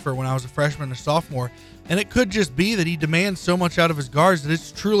transfer when I was a freshman or sophomore. And it could just be that he demands so much out of his guards that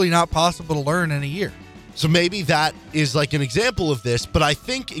it's truly not possible to learn in a year. So maybe that is like an example of this. But I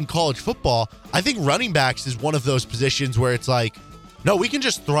think in college football, I think running backs is one of those positions where it's like, no, we can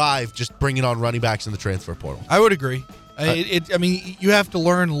just thrive just bringing on running backs in the transfer portal. I would agree. I mean, you have to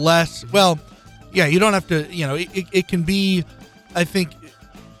learn less. Well, yeah, you don't have to, it can be, I think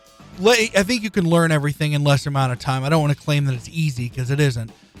you can learn everything in less amount of time. I don't want to claim that it's easy because it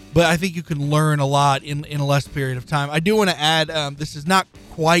isn't. But I think you can learn a lot in a less period of time. I do want to add, this is not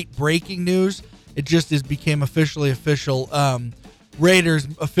quite breaking news. It just became official. Raiders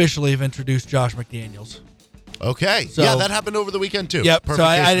officially have introduced Josh McDaniels. Okay. So, yeah, that happened over the weekend too. Yep. Perfect. So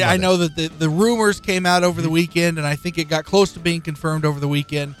I know that the rumors came out over the weekend, and I think it got close to being confirmed over the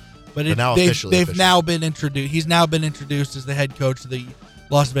weekend. But they've now been introduced. He's now been introduced as the head coach of the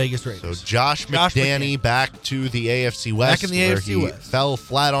Las Vegas Raiders. So Josh McDaniels back to the AFC West. Back in the AFC West. Fell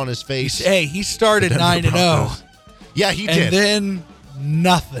flat on his face. Hey, he started 9-0. Yeah, he did. And then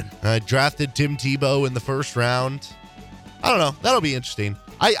nothing. Drafted Tim Tebow in the first round. I don't know. That'll be interesting.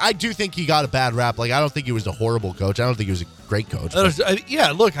 I do think he got a bad rap. Like, I don't think he was a horrible coach. I don't think he was a great coach.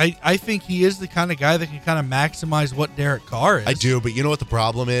 Look, I think he is the kind of guy that can kind of maximize what Derek Carr is. I do, but you know what the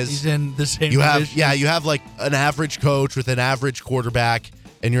problem is? He's in the same division. You have like an average coach with an average quarterback,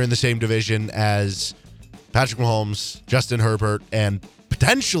 and you're in the same division as Patrick Mahomes, Justin Herbert, and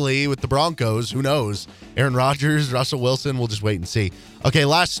potentially with the Broncos, who knows? Aaron Rodgers, Russell Wilson, we'll just wait and see. Okay,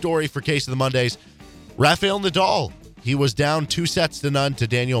 last story for Case of the Mondays. Rafael Nadal. He was down 2-0 to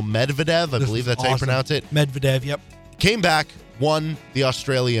Daniel Medvedev. I believe that's how you pronounce it. Medvedev, yep. Came back, won the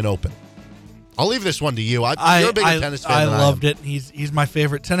Australian Open. I'll leave this one to you. You're a bigger tennis fan than I loved it. He's my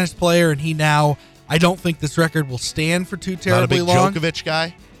favorite tennis player, and he now, I don't think this record will stand for too terribly long. Not a big Djokovic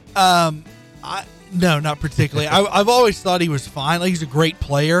guy? No, not particularly. I've always thought he was fine. Like, he's a great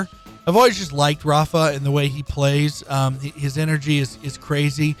player. I've always just liked Rafa and the way he plays. His energy is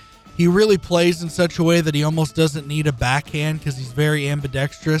crazy. He really plays in such a way that he almost doesn't need a backhand because he's very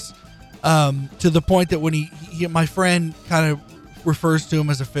ambidextrous. To the point that when my friend kind of refers to him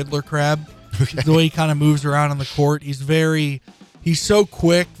as a fiddler crab. Okay. The way he kind of moves around on the court. He's very He's so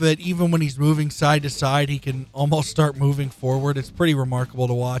quick that even when he's moving side to side, he can almost start moving forward. It's pretty remarkable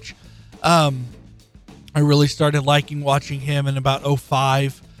to watch. I really started liking watching him in about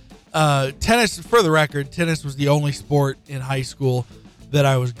 2005. Tennis, for the record, tennis was the only sport in high school that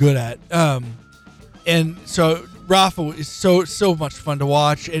I was good at. And so Rafa is so much fun to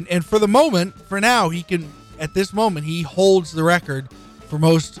watch. And for the moment, for now, at this moment, he holds the record for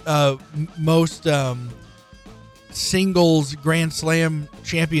most singles Grand Slam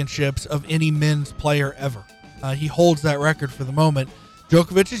championships of any men's player ever. He holds that record for the moment.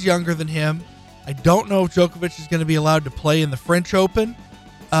 Djokovic is younger than him. I don't know if Djokovic is going to be allowed to play in the French Open.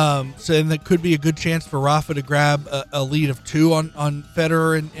 And that could be a good chance for Rafa to grab a lead of 2 on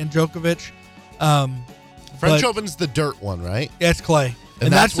Federer and Djokovic. French Open's the dirt one, right? That's clay.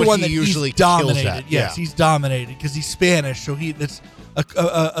 And that's the what one he that usually he's dominated. kills at. Yes, he's dominated because he's Spanish, so that's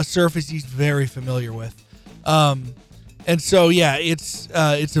a surface he's very familiar with. And so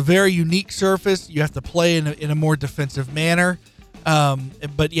it's a very unique surface. You have to play in a more defensive manner.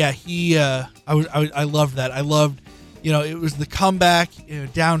 But yeah, I loved that. I loved, it was the comeback,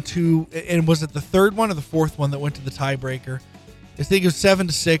 down 2, and was it the third one or the fourth one that went to the tiebreaker? I think it was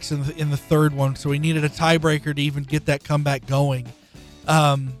 7-6 in the third one, so he needed a tiebreaker to even get that comeback going.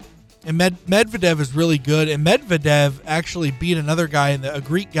 And Medvedev is really good, and Medvedev actually beat another guy, a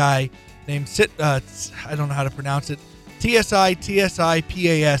Greek guy named I don't know how to pronounce it.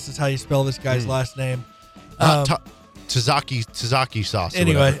 Tsipas is how you spell this guy's last name. Tazaki sauce.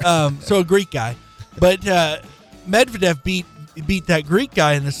 Anyway, so a Greek guy, but Medvedev beat that Greek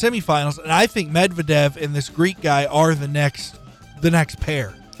guy in the semifinals, and I think Medvedev and this Greek guy are the next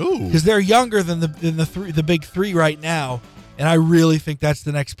pair. Ooh, because they're younger than the big 3 right now, and I really think that's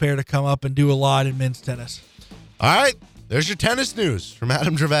the next pair to come up and do a lot in men's tennis. All right, there's your tennis news from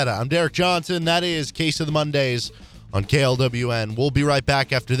Adam Dravetta. I'm Derek Johnson. That is Case of the Mondays on KLWN. We'll be right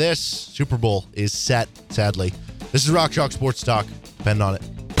back after this. Super Bowl is set, sadly. This is Rock Chalk Sports Talk. Depend on it.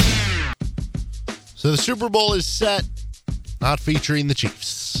 So the Super Bowl is set, not featuring the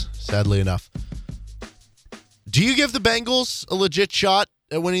Chiefs, sadly enough. Do you give the Bengals a legit shot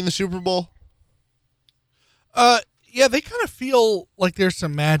at winning the Super Bowl? Yeah, they kind of feel like there's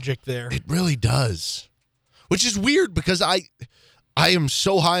some magic there. It really does. Which is weird because I am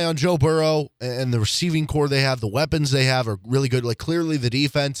so high on Joe Burrow, and the receiving core they have, the weapons they have are really good. Like, clearly the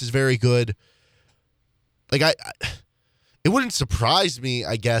defense is very good. Like, it wouldn't surprise me,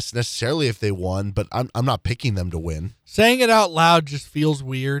 I guess, necessarily if they won, but I'm not picking them to win. Saying it out loud just feels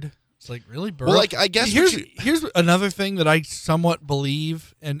weird. It's like, really, Burrow? Well, like, I guess here's another thing that I somewhat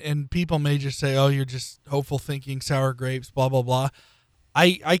believe, and people may just say, oh, you're just hopeful thinking, sour grapes, blah, blah, blah.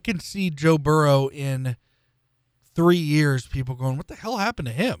 I can see Joe Burrow in 3 years, people going, what the hell happened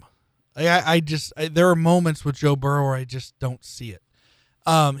to him? There are moments with Joe Burrow where I just don't see it.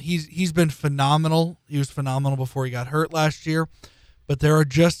 He's been phenomenal. He was phenomenal before he got hurt last year, but there are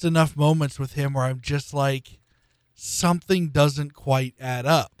just enough moments with him where I'm just like, something doesn't quite add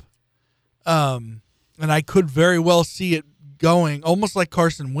up. And I could very well see it going almost like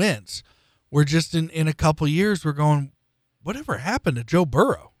Carson Wentz, where just in a couple years we're going, whatever happened to Joe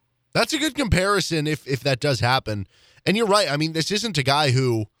Burrow? That's a good comparison if that does happen. And you're right. I mean, this isn't a guy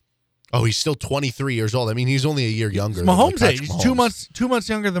who, he's still 23 years old. I mean, he's only a year younger. Mahomes' age. He's 2 months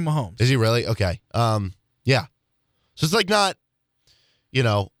younger than Mahomes. Is he really? Okay. Yeah. So it's like not,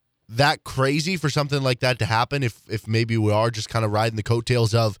 that crazy for something like that to happen. If maybe we are just kind of riding the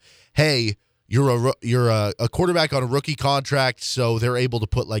coattails of, hey, you're a quarterback on a rookie contract, so they're able to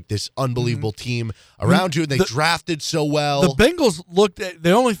put like this unbelievable team around you, and they drafted so well. The Bengals looked at,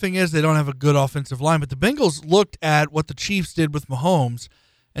 the only thing is they don't have a good offensive line, but the Bengals looked at what the Chiefs did with Mahomes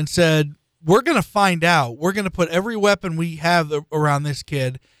and said, we're going to find out. We're going to put every weapon we have around this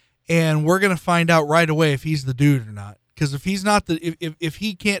kid, and we're going to find out right away if he's the dude or not. Because if he's not if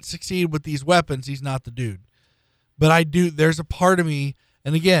he can't succeed with these weapons, he's not the dude. But there's a part of me,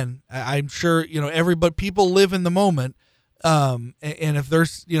 and again, I'm sure, people live in the moment. And if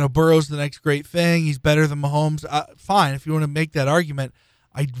there's, Burrow's the next great thing, he's better than Mahomes, fine. If you want to make that argument,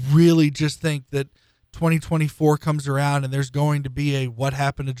 I really just think that 2024 comes around and there's going to be what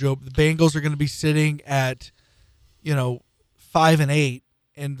happened to Joe. The Bengals are going to be sitting at, 5-8.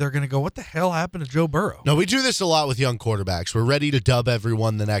 And they're going to go, what the hell happened to Joe Burrow? No, we do this a lot with young quarterbacks. We're ready to dub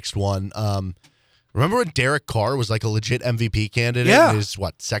everyone the next one. Remember when Derek Carr was like a legit MVP candidate in his,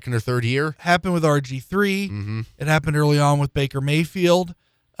 second or third year? Happened with RG3. Mm-hmm. It happened early on with Baker Mayfield.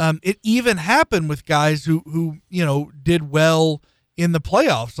 It even happened with guys who did well in the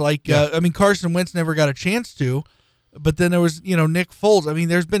playoffs. Like, Carson Wentz never got a chance to. But then there was, Nick Foles. I mean,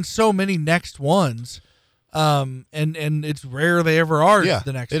 there's been so many next ones. And it's rare they ever are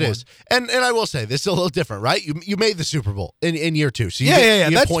the next one. It is. And I will say, this is a little different, right? You made the Super Bowl in year 2. So you you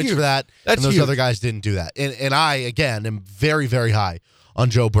get that's points huge. for that. That's and those huge. other guys didn't do that. And I, again, am very, very high on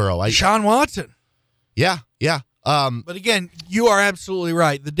Joe Burrow. Sean Watson. Yeah. But again, you are absolutely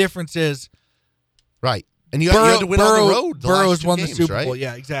right. The difference is right. And you had to win on the road. Burrow's won games, the Super right? Bowl.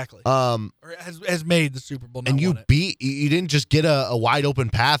 Yeah, exactly. Or has made the Super Bowl. And you didn't just get a wide open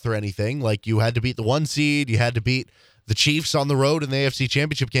path or anything. Like, you had to beat the 1 seed. You had to beat the Chiefs on the road in the AFC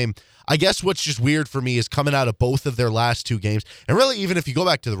Championship game. I guess what's just weird for me is coming out of both of their last 2 games. And really, even if you go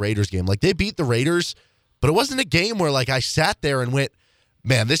back to the Raiders game, like, they beat the Raiders, but it wasn't a game where, like, I sat there and went,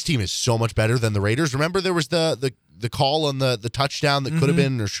 man, this team is so much better than the Raiders. Remember, there was the call on the touchdown that could have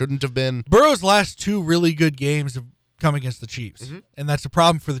been or shouldn't have been. Burrow's last 2 really good games have come against the Chiefs, and that's a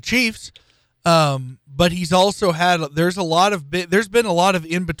problem for the Chiefs. But he's also had there's been a lot of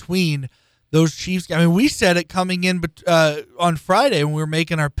in between those Chiefs. I mean, we said it coming in on Friday when we were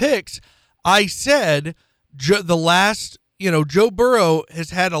making our picks. I said Joe Burrow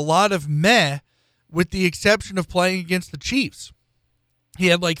has had a lot of meh, with the exception of playing against the Chiefs. He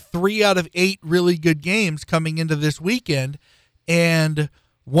had like 3 out of 8 really good games coming into this weekend, and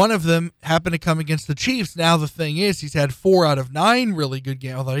one of them happened to come against the Chiefs. Now the thing is, he's had 4 out of 9 really good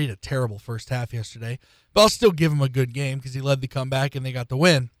games, although he had a terrible first half yesterday. But I'll still give him a good game because he led the comeback and they got the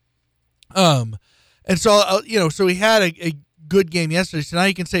win. And so so he had a good game yesterday. So now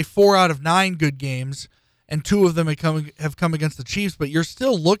you can say 4 out of 9 good games, and 2 of them have come against the Chiefs. But you're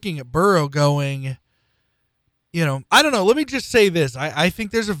still looking at Burrow going, I don't know. Let me just say this. I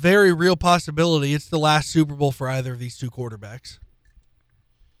think there's a very real possibility it's the last Super Bowl for either of these 2 quarterbacks.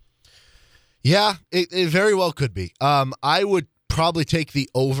 Yeah, it very well could be. I would probably take the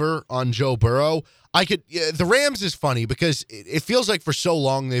over on Joe Burrow. The Rams is funny because it feels like for so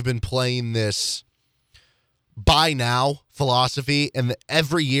long they've been playing this buy now philosophy, and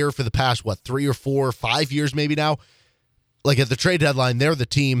every year for the past 3 or 4 or 5 years maybe now, like at the trade deadline, they're the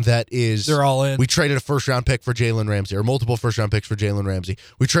team that is. They're all in. We traded a first-round pick for Jalen Ramsey, or multiple first-round picks for Jalen Ramsey.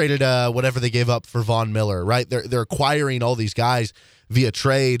 We traded whatever they gave up for Von Miller, right? They're acquiring all these guys via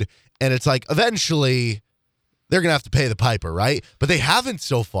trade, and it's like eventually they're gonna have to pay the piper, right? But they haven't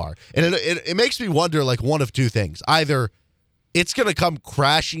so far, and it makes me wonder, like, one of 2 things: either it's gonna come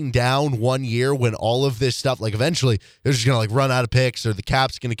crashing down one year when all of this stuff, like, eventually they're just gonna like run out of picks, or the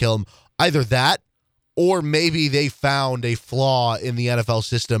cap's gonna kill them. Either that. Or maybe they found a flaw in the NFL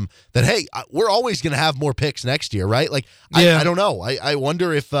system that, hey, we're always going to have more picks next year, right? Like, yeah. I don't know. I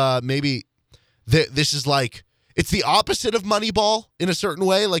wonder if maybe this is like, it's the opposite of Moneyball in a certain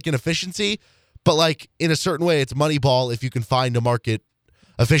way, like in efficiency. But like in a certain way, it's Moneyball if you can find a market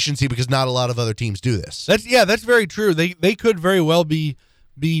efficiency, because not a lot of other teams do this. That's very true. They could very well be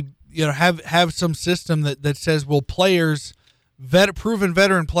have some system that says, well, players. Proven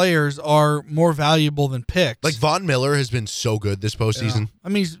veteran players are more valuable than picks. Like Von Miller has been so good this postseason. Yeah. I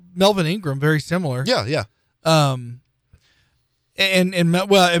mean, Melvin Ingram, very similar. Yeah. And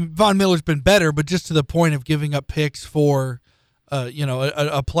Von Miller's been better, but just to the point of giving up picks for,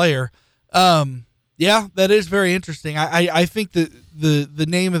 a player. Yeah, that is very interesting. I think that the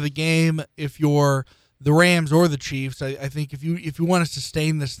name of the game, if you're the Rams or the Chiefs, I think if you want to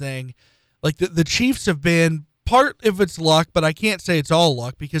sustain this thing, like the Chiefs have been. Part of it's luck, but I can't say it's all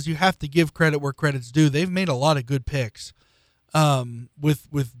luck, because you have to give credit where credit's due. They've made a lot of good picks with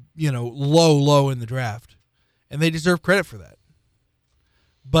low in the draft, and they deserve credit for that.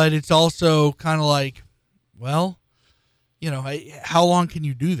 But it's also kind of like, well, how long can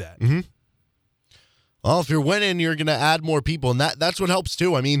you do that? Mm-hmm. Well, if you're winning, you're going to add more people, and that's what helps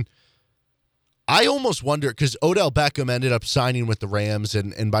too. I mean, I almost wonder, because Odell Beckham ended up signing with the Rams,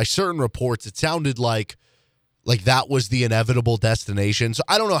 and by certain reports, it sounded like that was the inevitable destination. So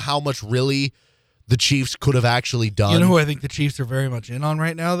I don't know how much really the Chiefs could have actually done. You know who I think the Chiefs are very much in on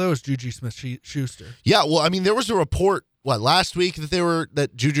right now, though, is Juju Smith-Schuster. Yeah, well, I mean, there was a report, last week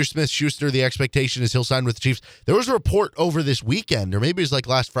that Juju Smith-Schuster, the expectation is he'll sign with the Chiefs. There was a report over this weekend, or maybe it was like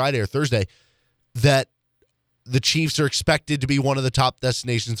last Friday or Thursday, that the Chiefs are expected to be one of the top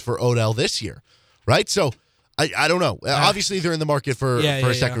destinations for Odell this year, right? So I don't know. Obviously, they're in the market for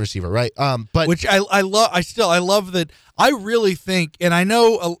a second receiver, right? But which I love. I love that. I really think, and I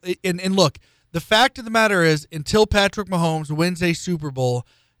know, and look, the fact of the matter is, until Patrick Mahomes wins a Super Bowl,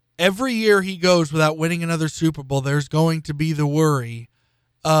 every year he goes without winning another Super Bowl, there's going to be the worry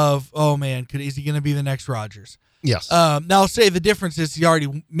of, oh man, is he going to be the next Rodgers? Yes. Now I'll say the difference is he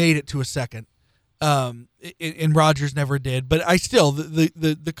already made it to a second. And Rodgers never did, but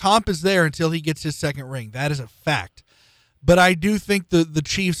the comp is there until he gets his second ring. That is a fact. But I do think the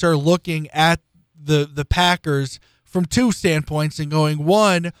Chiefs are looking at the Packers from two standpoints and going,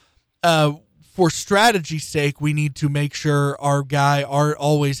 one, for strategy's sake, we need to make sure our guy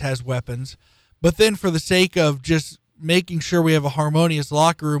always has weapons. But then for the sake of just making sure we have a harmonious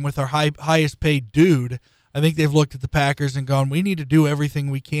locker room with our highest paid dude, I think they've looked at the Packers and gone, we need to do everything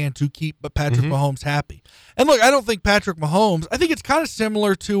we can to keep Patrick Mahomes happy. And look, I don't think Patrick Mahomes, I think it's kind of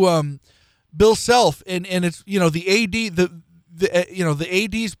similar to Bill Self and it's, the AD, the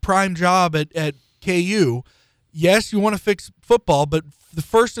AD's prime job at KU. Yes, you want to fix football, but the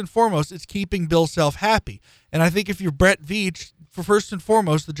first and foremost, it's keeping Bill Self happy. And I think if you're Brett Veach, for first and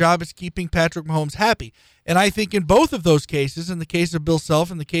foremost, the job is keeping Patrick Mahomes happy. And I think in both of those cases, in the case of Bill Self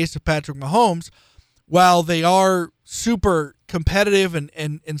and the case of Patrick Mahomes, while they are super competitive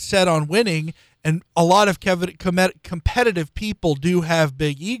and set on winning, and a lot of competitive people do have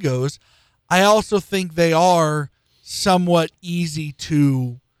big egos, I also think they are somewhat easy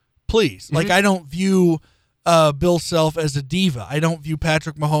to please. Like, I don't view Bill Self as a diva. I don't view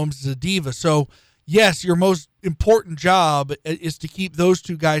Patrick Mahomes as a diva. So, yes, your most important job is to keep those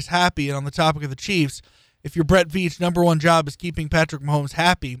two guys happy. And on the topic of the Chiefs, if you're Brett Veach, number one job is keeping Patrick Mahomes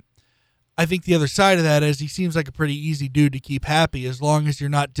happy. I think the other side of that is he seems like a pretty easy dude to keep happy as long as you're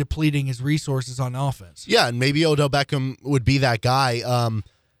not depleting his resources on offense. Yeah, and maybe Odell Beckham would be that guy.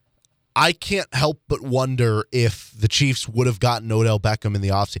 I can't help but wonder if the Chiefs would have gotten Odell Beckham in the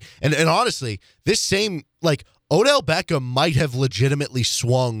offseason. And honestly, Odell Beckham might have legitimately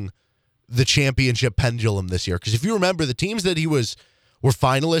swung the championship pendulum this year. Because if you remember, the teams that he were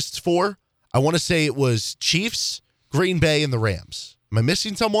finalists for, I want to say it was Chiefs, Green Bay, and the Rams. Am I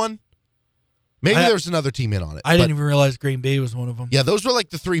missing someone? Maybe there's another team in on it. I didn't even realize Green Bay was one of them. Yeah, those were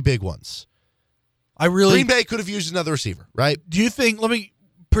like the three big ones. Green Bay could have used another receiver, right? Do you think,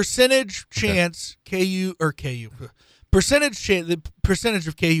 percentage chance the percentage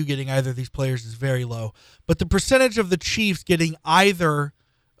of KU getting either of these players is very low, but the percentage of the Chiefs getting either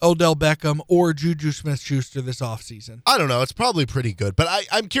Odell Beckham or Juju Smith-Schuster this offseason? I don't know. It's probably pretty good, but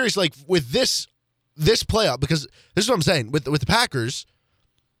I'm curious, with this playoff, because this is what I'm saying. With the Packers,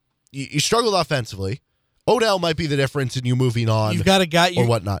 you struggled offensively. Odell might be the difference in you moving on. You've got a guy or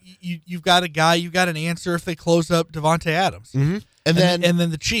whatnot. You've got a guy. You've got an answer if they close up Devontae Adams. Mm-hmm. And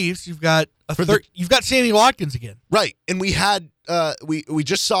then the Chiefs, you've got you've got Sammy Watkins again. Right. And we had we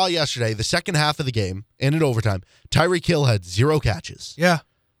just saw yesterday, the second half of the game and in overtime, Tyreek Hill had 0 catches. Yeah.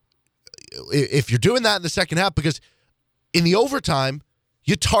 If you're doing that in the second half, because in the overtime,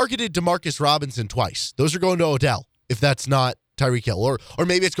 you targeted Demarcus Robinson twice. Those are going to Odell, if that's not Tyreek Hill. Or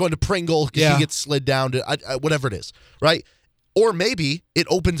maybe it's going to Pringle because he gets slid down to whatever it is, right? Or maybe it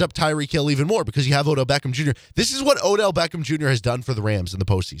opens up Tyreek Hill even more because you have Odell Beckham Jr. This is what Odell Beckham Jr. has done for the Rams in the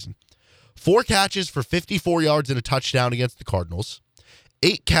postseason. 4 catches for 54 yards and a touchdown against the Cardinals.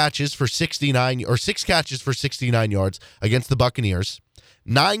 6 catches for 69 yards against the Buccaneers.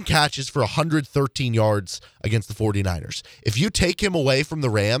 9 catches for 113 yards against the 49ers. If you take him away from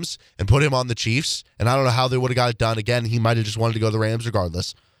the Rams and put him on the Chiefs, and I don't know how they would have got it done. Again, he might have just wanted to go to the Rams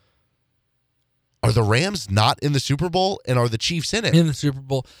regardless. Are the Rams not in the Super Bowl, and are the Chiefs in it? In the Super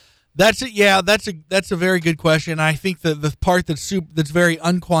Bowl. That's it. Yeah, that's a very good question. I think that the part that's very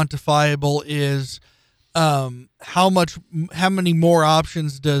unquantifiable is how many more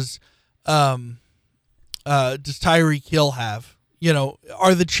options does Tyreek Hill have?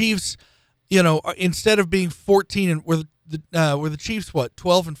 Are the Chiefs, instead of being 14 and were the Chiefs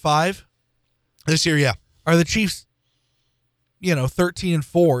 12-5 this year? Yeah. Are the Chiefs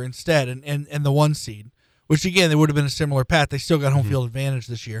 13-4 instead, and the 1 seed, which again they would have been a similar path. They still got home field advantage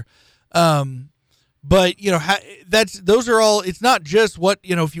this year, but those are all. It's not just what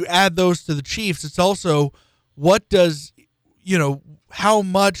if you add those to the Chiefs, it's also what does how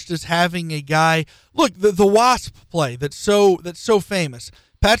much does having a guy look the wasp play that's so famous.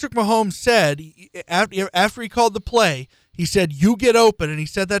 Patrick Mahomes said after he called the play, he said, "You get open," and he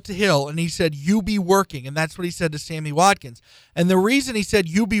said that to Hill, and he said, "You be working," and that's what he said to Sammy Watkins. And the reason he said,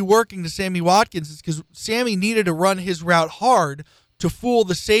 "You be working" to Sammy Watkins is because Sammy needed to run his route hard to fool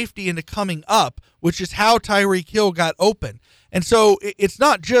the safety into coming up, which is how Tyreek Hill got open. And so it's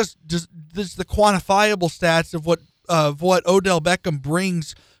not just the quantifiable stats of what Odell Beckham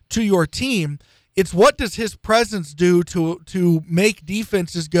brings to your team. It's what does his presence do to make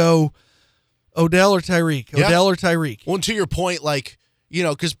defenses go Odell or Tyreek, Odell or Tyreek. Well, and to your point,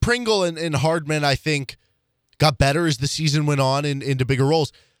 because Pringle and Hardman, I think, got better as the season went on into bigger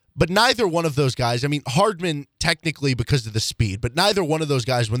roles. But neither one of those guys, Hardman technically because of the speed, but neither one of those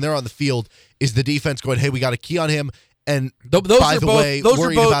guys, when they're on the field, is the defense going, hey, we got a key on him, And those by are the both, way, those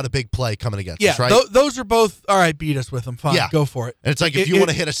worried are both, about a big play coming against yeah, us, right? Those are both, all right, beat us with them. Fine, go for it. And it's like if you want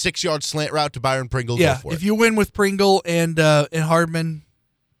to hit a 6-yard slant route to Byron Pringle, go for it. If you win with Pringle and Hardman,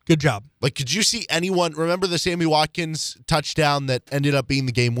 good job. Like, could you see anyone, remember the Sammy Watkins touchdown that ended up being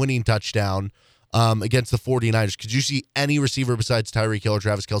the game-winning touchdown against the 49ers? Could you see any receiver besides Tyreek Hill or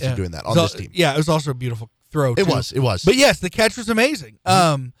Travis Kelce doing that on this team? Yeah, it was also a beautiful throw, too. It was. But yes, the catch was amazing.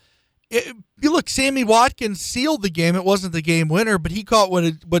 You look, Sammy Watkins sealed the game. It wasn't the game winner, but he caught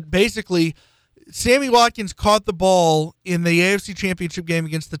what basically Sammy Watkins caught the ball in the AFC Championship game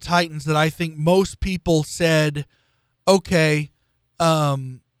against the Titans that I think most people said, okay,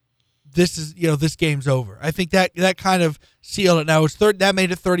 this game's over. I think that kind of sealed it. Now it was that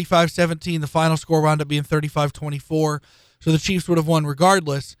made it 35-17. The final score wound up being 35-24. So the Chiefs would have won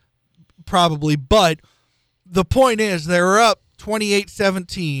regardless, probably. But the point is, they were up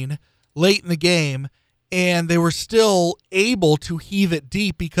 28-17 late in the game, and they were still able to heave it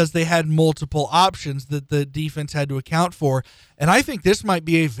deep because they had multiple options that the defense had to account for. And I think this might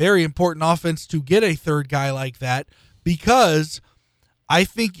be a very important offense to get a third guy like that, because I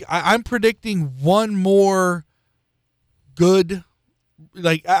think I'm predicting one more good,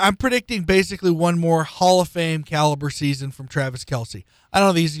 I'm predicting basically one more Hall of Fame caliber season from Travis Kelce. I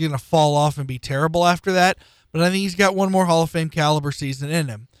don't think he's going to fall off and be terrible after that, but I think he's got one more Hall of Fame caliber season in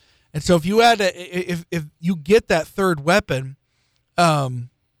him. And so if you if you get that third weapon, then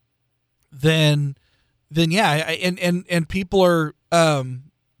yeah, and people are and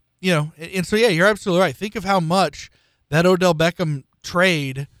so yeah, you're absolutely right. Think of how much that Odell Beckham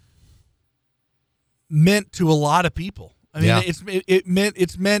trade meant to a lot of people. I mean,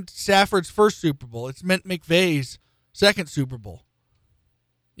 it's meant Stafford's first Super Bowl. It's meant McVay's second Super Bowl.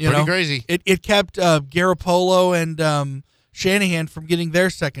 Pretty crazy. It kept Garoppolo and Shanahan from getting their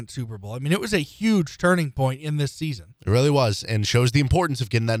second Super Bowl. I mean, it was a huge turning point in this season. It really was, and shows the importance of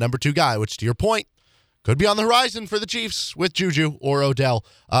getting that number 2 guy, which, to your point, could be on the horizon for the Chiefs with Juju or Odell.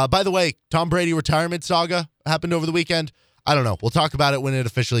 By the way, Tom Brady retirement saga happened over the weekend. I don't know. We'll talk about it when it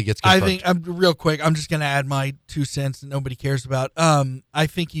officially gets confirmed. I think real quick, I'm just going to add my 2 cents that nobody cares about. I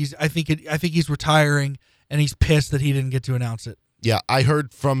think he's retiring, and he's pissed that he didn't get to announce it. Yeah, I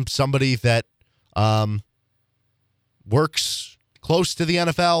heard from somebody that works close to the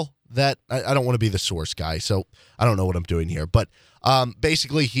NFL that I don't want to be the source guy, so I don't know what I'm doing here. But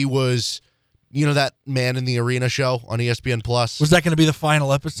basically, he was, that Man in the Arena show on ESPN Plus. Was that going to be the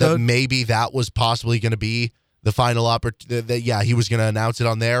final episode? That maybe that was possibly going to be the final opportunity. Yeah, he was going to announce it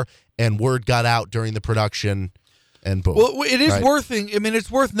on there, and word got out during the production, and boom. Well, it is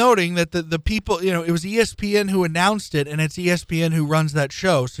it's worth noting that the people, it was ESPN who announced it, and it's ESPN who runs that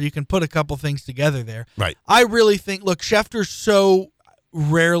show, so you can put a couple things together there. Right. I really think, look, Schefter's so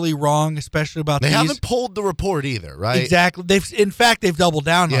rarely wrong, especially about they these. haven't pulled the report either, right? Exactly. They've doubled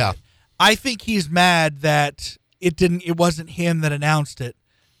down on it. I think he's mad that it wasn't him that announced it,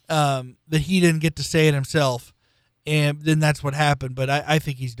 that he didn't get to say it himself, and then that's what happened. But I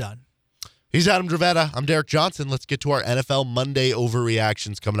think he's done. He's Adam Dravetta. I'm Derek Johnson. Let's get to our NFL Monday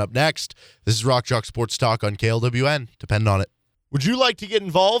overreactions coming up next. This is Rock Chalk Sports Talk on KLWN. Depend on it. Would you like to get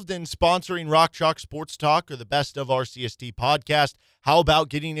involved in sponsoring Rock Chalk Sports Talk or the Best of RCST podcast? How about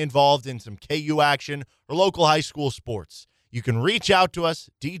getting involved in some KU action or local high school sports? You can reach out to us,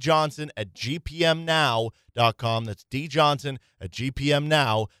 djohnson@gpmnow.com. That's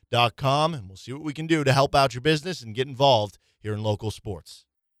djohnson@gpmnow.com, and we'll see what we can do to help out your business and get involved here in local sports.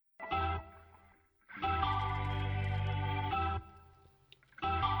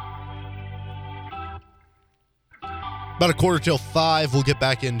 About 4:45, we'll get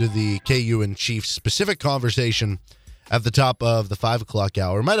back into the KU and Chiefs specific conversation at the top of the 5 o'clock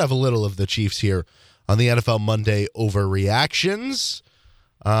hour. Might have a little of the Chiefs here on the NFL Monday overreactions.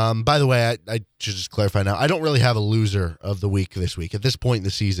 By the way, I should just clarify now, I don't really have a loser of the week this week. At this point in the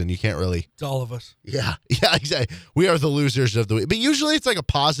season, you can't really. It's all of us. Yeah, exactly. We are the losers of the week. But usually it's like a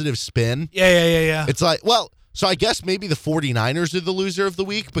positive spin. Yeah. It's like, so I guess maybe the 49ers are the loser of the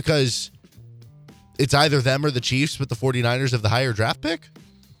week because it's either them or the Chiefs, but the 49ers have the higher draft pick?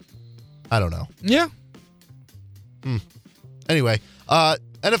 I don't know. Yeah. Anyway,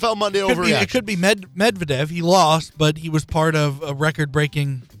 NFL Monday overreaction. It could be Medvedev. He lost, but he was part of a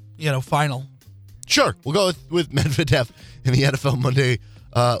record-breaking, final. Sure. We'll go with Medvedev in the NFL Monday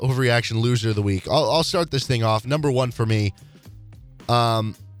overreaction loser of the week. I'll start this thing off. Number 1 for me.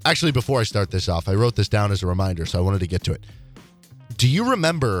 Actually, before I start this off, I wrote this down as a reminder, so I wanted to get to it. Do you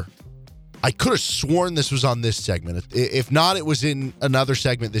remember... I could have sworn this was on this segment. If not, it was in another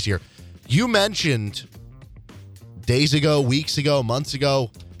segment this year. You mentioned days ago, weeks ago, months ago,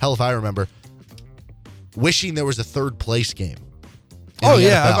 hell if I remember, wishing there was a third place game. Oh,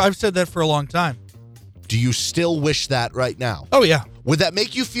 yeah. I've said that for a long time. Do you still wish that right now? Oh, yeah. Would that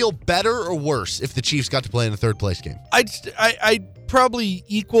make you feel better or worse if the Chiefs got to play in a third place game? I'd probably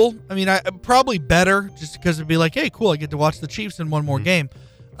equal. I mean, probably better just because it'd be like, hey, cool, I get to watch the Chiefs in one more game.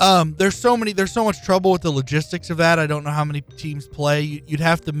 There's so much trouble with the logistics of that. I don't know how many teams play. You'd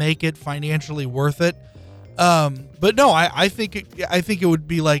have to make it financially worth it. But no, I think it would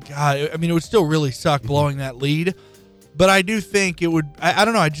be like, it would still really suck blowing that lead. But I do think it would. I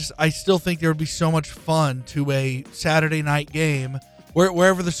don't know. I still think there would be so much fun to a Saturday night game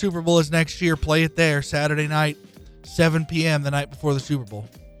wherever the Super Bowl is next year. Play it there Saturday night, 7 p.m. the night before the Super Bowl.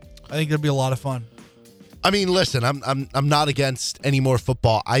 I think that'd be a lot of fun. I mean, listen, I'm not against any more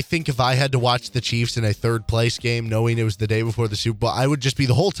football. I think if I had to watch the Chiefs in a third place game, knowing it was the day before the Super Bowl, I would just be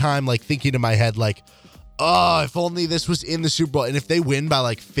the whole time like thinking in my head like, oh, if only this was in the Super Bowl, and if they win by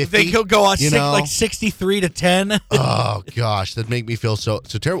like 50, they could go on like 63-10. Oh gosh, that'd make me feel so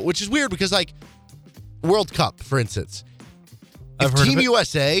terrible. Which is weird because like World Cup, for instance, if Team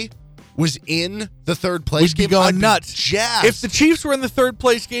USA was in the third place game, going I'd nuts. Be jazzed. If the Chiefs were in the third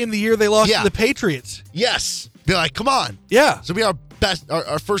place game the year they lost to the Patriots, yes, be like, come on, yeah. So we our best,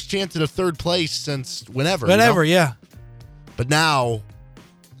 our first chance at a third place since whenever. Yeah. But now.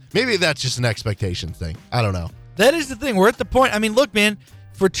 Maybe that's just an expectation thing. I don't know. That is the thing. We're at the point. I mean, look, man,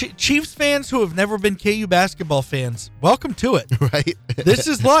 for Chiefs fans who have never been KU basketball fans, welcome to it. Right? This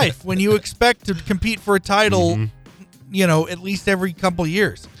is life when you expect to compete for a title, at least every couple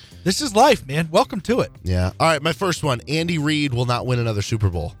years. This is life, man. Welcome to it. Yeah. All right, my first one. Andy Reid will not win another Super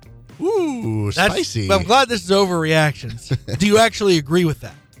Bowl. Ooh, spicy. I'm glad this is overreactions. Do you actually agree with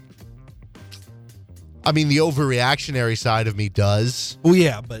that? I mean, the overreactionary side of me does. Oh,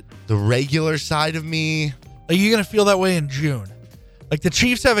 yeah, but the regular side of me. Are you going to feel that way in June? Like the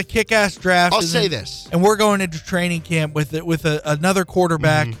Chiefs have a kick-ass draft. I'll say this. And we're going into training camp with another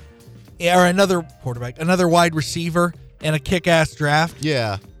quarterback or another wide receiver and a kick-ass draft.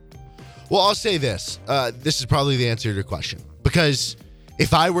 Yeah. Well, I'll say this. This is probably the answer to your question. Because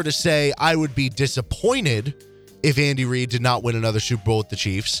if I were to say I would be disappointed if Andy Reid did not win another Super Bowl with the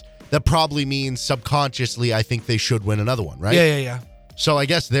Chiefs, that probably means subconsciously I think they should win another one, right? Yeah. So I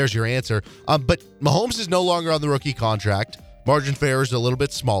guess there's your answer. But Mahomes is no longer on the rookie contract. Margin for error is a little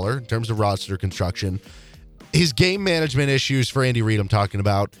bit smaller in terms of roster construction. His game management issues for Andy Reid I'm talking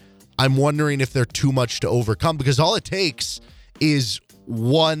about, I'm wondering if they're too much to overcome because all it takes is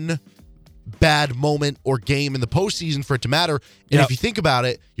one bad moment or game in the postseason for it to matter. And if you think about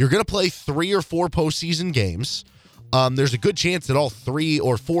it, you're going to play 3 or 4 postseason games. There's a good chance that all 3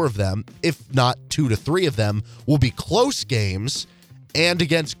 or 4 of them, if not 2 to 3 of them, will be close games and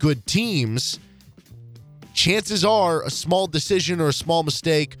against good teams. Chances are a small decision or a small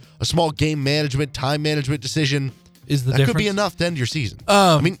mistake, a small game management, time management decision is the that difference. Could be enough to end your season.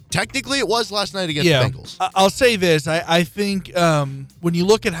 I mean, technically it was last night against the Bengals. I'll say this. I think when you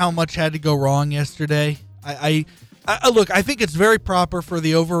look at how much had to go wrong yesterday, look, I think it's very proper for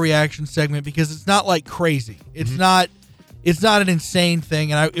the overreaction segment because it's not like crazy. It's not an insane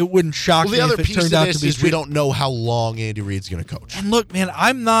thing, and it wouldn't shock me if it turned out to be we don't know how long Andy Reid's going to coach. And look, man,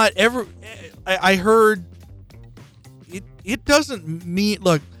 I'm not ever. I heard it doesn't mean.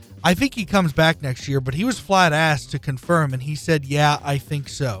 Look, I think he comes back next year, but he was flat ass to confirm, and he said, "Yeah, I think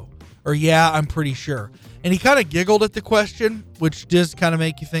so," or "Yeah, I'm pretty sure." And he kind of giggled at the question, which does kind of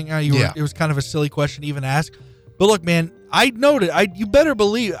make you think, it was kind of a silly question to even ask. But look, man, I noted. You better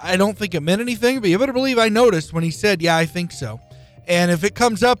believe. I don't think it meant anything, but you better believe I noticed when he said, "Yeah, I think so." And if it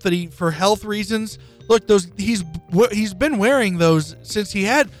comes up that he, for health reasons, look, he's been wearing those since he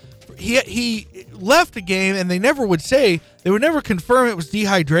left a game, and they would never confirm it was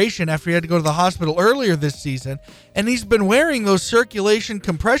dehydration after he had to go to the hospital earlier this season. And he's been wearing those circulation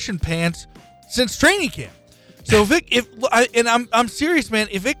compression pants since training camp. So I'm serious, man.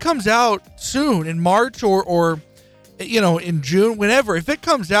 If it comes out soon in March or in June, whenever, if it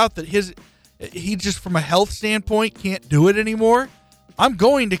comes out that he just from a health standpoint can't do it anymore, I'm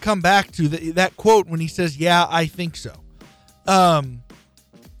going to come back to that quote when he says, "Yeah, I think so."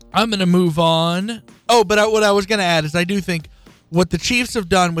 I'm going to move on. Oh, but what I was going to add is I do think what the Chiefs have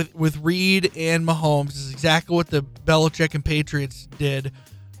done with Reid and Mahomes is exactly what the Belichick and Patriots did.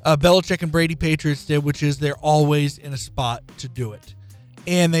 Belichick and Brady Patriots did, which is they're always in a spot to do it.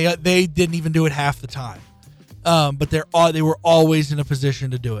 And they didn't even do it half the time. But they were always in a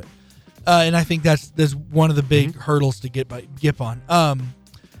position to do it. And I think that's one of the big hurdles to get on.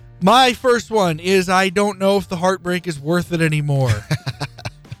 My first one is I don't know if the heartbreak is worth it anymore.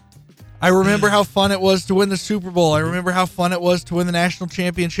 I remember how fun it was to win the Super Bowl. I remember how fun it was to win the national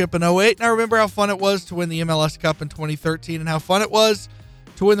championship in 2008. And I remember how fun it was to win the MLS Cup in 2013 and how fun it was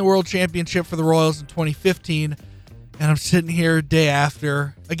to win the World Championship for the Royals in 2015. And I'm sitting here day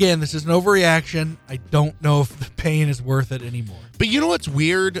after. Again, this is an overreaction. I don't know if the pain is worth it anymore. But you know what's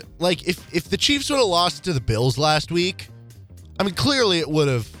weird? Like, if the Chiefs would have lost to the Bills last week, I mean, clearly it would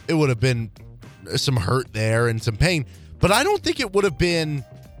have been some hurt there and some pain. But I don't think it would have been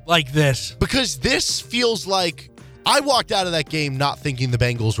like this. Because this feels like I walked out of that game not thinking the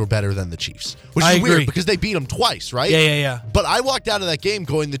Bengals were better than the Chiefs, which is weird because they beat them twice, right? Yeah. But I walked out of that game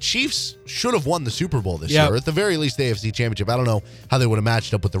going, the Chiefs should have won the Super Bowl this year, or at the very least the AFC Championship. I don't know how they would have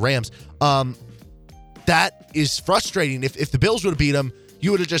matched up with the Rams. That is frustrating. If the Bills would have beat them, you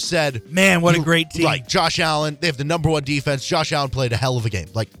would have just said, man, what a great team. Right, Josh Allen, they have the number one defense. Josh Allen played a hell of a game.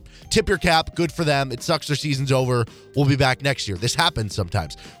 Like, tip your cap, good for them. It sucks their season's over. We'll be back next year. This happens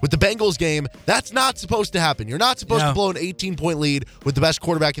sometimes. With the Bengals game, that's not supposed to happen. You're not supposed to blow an 18-point lead with the best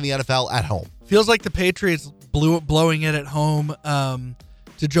quarterback in the NFL at home. Feels like the Patriots blowing it at home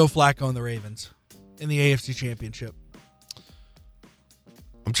to Joe Flacco and the Ravens in the AFC Championship.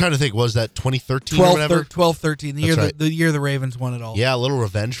 I'm trying to think, was that 2013 or whatever? 12-13, the year the Ravens won it all. Yeah, a little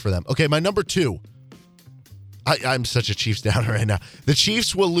revenge for them. Okay, my number 2. I'm such a Chiefs downer right now. The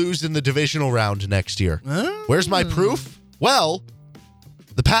Chiefs will lose in the divisional round next year. Where's my proof? Well,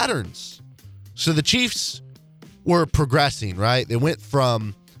 the patterns. So the Chiefs were progressing, right? They went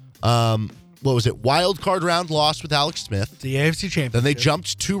from, wild card round loss with Alex Smith. The AFC Championship. Then they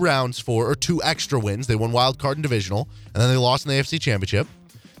jumped 2 extra wins. They won wild card and divisional, and then they lost in the AFC Championship.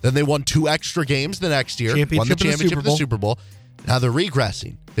 Then they won 2 extra games the next year, won the championship and the Super Bowl. Now they're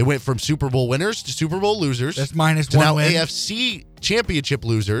regressing. They went from Super Bowl winners to Super Bowl losers. That's minus to 1 now win. AFC Championship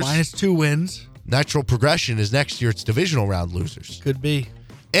losers. Minus 2 wins. Natural progression is next year it's divisional round losers. Could be.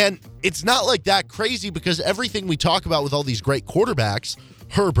 And it's not like that crazy because everything we talk about with all these great quarterbacks,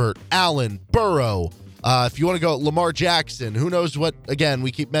 Herbert, Allen, Burrow, if you want to go Lamar Jackson, who knows what, again,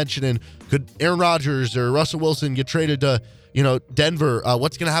 we keep mentioning, could Aaron Rodgers or Russell Wilson get traded to Denver?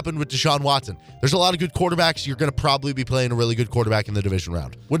 What's going to happen with Deshaun Watson? There's a lot of good quarterbacks. You're going to probably be playing a really good quarterback in the division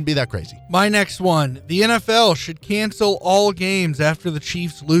round. Wouldn't be that crazy. My next one. The NFL should cancel all games after the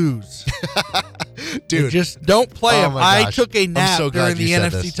Chiefs lose. Dude. They just don't play them. I took a nap during the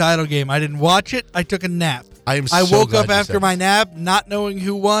NFC this. title game. I didn't watch it. I took a nap. I woke up after my nap not knowing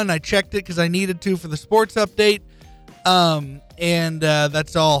who won. I checked it because I needed to for the sports update. And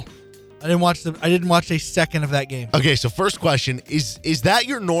that's all. I didn't watch a second of that game. Okay, so first question, is that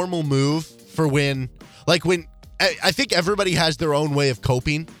your normal move for when I think everybody has their own way of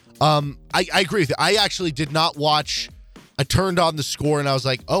coping. I agree with you. I actually did not watch. I turned on the score and I was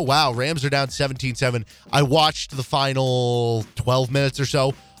like, oh wow, Rams are down 17-7. I watched the final 12 minutes or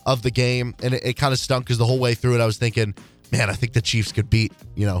so of the game and it kind of stunk because the whole way through it I was thinking, man, I think the Chiefs could beat,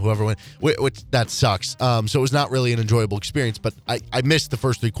 whoever wins, which that sucks. So it was not really an enjoyable experience, but I missed the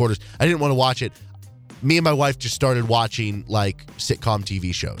first 3 quarters. I didn't want to watch it. Me and my wife just started watching like sitcom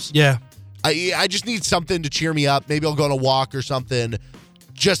TV shows. Yeah. I just need something to cheer me up. Maybe I'll go on a walk or something.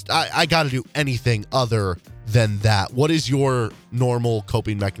 I got to do anything other than that. What is your normal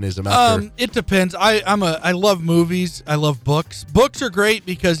coping mechanism after? It depends. I love movies. I love books. Books are great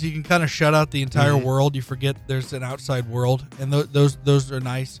because you can kind of shut out the entire world. You forget there's an outside world, and those are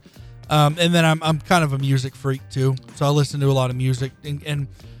nice. And then I'm kind of a music freak too, so I listen to a lot of music, and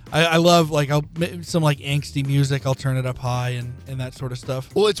I love some angsty music. I'll turn it up high and that sort of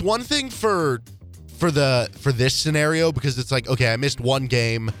stuff. Well, it's one thing for this scenario because it's like, okay, I missed one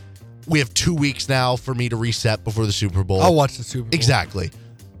game. We have 2 weeks now for me to reset before the Super Bowl. I'll watch the Super Bowl. Exactly.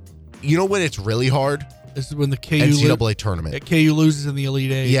 You know when it's really hard? This is when the NCAA tournament. KU loses in the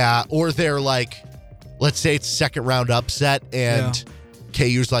Elite Eight. Yeah, or they're like, let's say it's second round upset and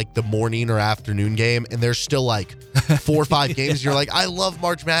KU's like the morning or afternoon game and there's still like 4 or 5 games. And you're like, I love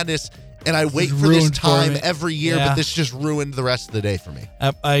March Madness and I wait for this time every year, but this just ruined the rest of the day for me.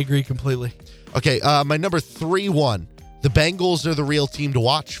 I agree completely. Okay, my number 3-1. The Bengals are the real team to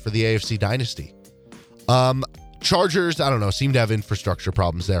watch for the AFC Dynasty. Chargers, I don't know, seem to have infrastructure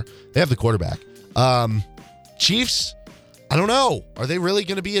problems there. They have the quarterback. Chiefs, I don't know. Are they really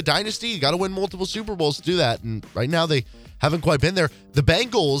going to be a dynasty? You got to win multiple Super Bowls to do that. And right now they haven't quite been there. The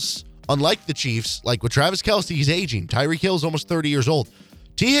Bengals, unlike the Chiefs, like with Travis Kelce, he's aging. Tyreek Hill's almost 30 years old.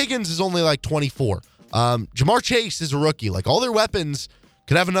 T. Higgins is only like 24. Jamar Chase is a rookie. Like all their weapons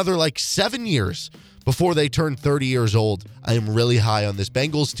could have another like 7 years before they turn 30 years old. I am really high on this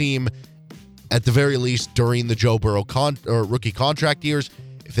Bengals team, at the very least during the Joe Burrow rookie contract years.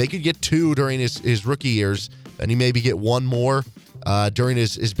 If they could get 2 during his rookie years, then he maybe get 1 more. during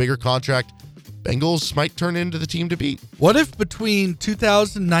his bigger contract. Bengals might turn into the team to beat. What if between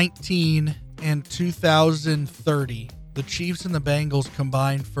 2019 and 2030, the Chiefs and the Bengals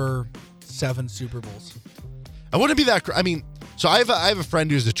combined for 7 Super Bowls? I wouldn't be that. I mean, so I have a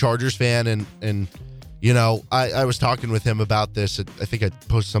friend who's a Chargers fan, and you know, I was talking with him about this. I think I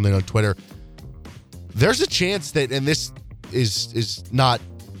posted something on Twitter. There's a chance that, and this is not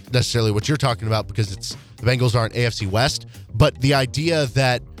necessarily what you're talking about because the Bengals aren't AFC West, but the idea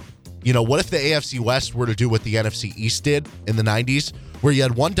that, you know, what if the AFC West were to do what the NFC East did in the 90s, where you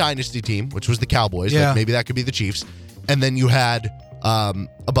had one dynasty team, which was the Cowboys, like maybe that could be the Chiefs, and then you had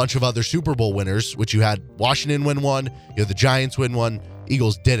a bunch of other Super Bowl winners, which you had Washington win one, you had the Giants win one,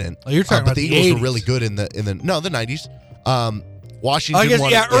 Eagles didn't. Oh, you're talking but about the the Eagles 80s. were really good in the 90s. Washington I guess,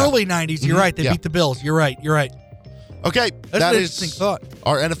 won. early 90s. You're right. They beat the Bills. You're right. Okay, That's that an is interesting thought.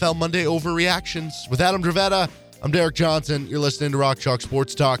 our NFL Monday overreactions. With Adam Dravetta, I'm Derek Johnson. You're listening to Rock Chalk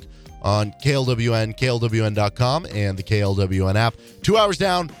Sports Talk on KLWN, KLWN.com, and the KLWN app. 2 hours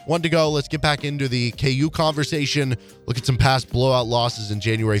down, 1 to go. Let's get back into the KU conversation, look at some past blowout losses in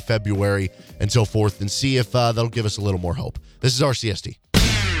January, February, and so forth, and see if that'll give us a little more hope. This is RCST.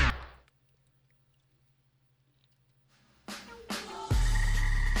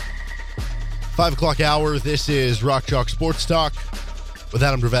 Five o'clock hour. This is Rock Chalk Sports Talk. With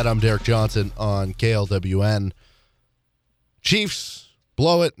Adam Dravetta, I'm Derek Johnson on KLWN. Chiefs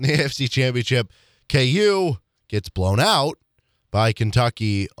blow it in the AFC Championship. KU gets blown out by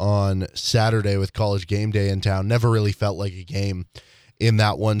Kentucky on Saturday with College Game Day in town. Never really felt like a game in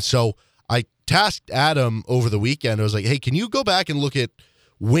that one. So I tasked Adam over the weekend. I was like, hey, can you go back and look at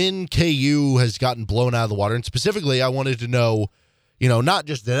when KU has gotten blown out of the water? And specifically, I wanted to know, you know, not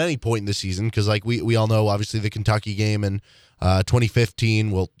just at any point in the season, because like we all know, obviously, the Kentucky game in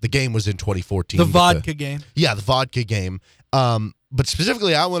 2015. Well, the game was in 2014. The vodka game. Yeah, the vodka game. But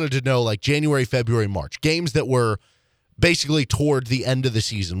specifically, I wanted to know like January, February, March. Games that were basically toward the end of the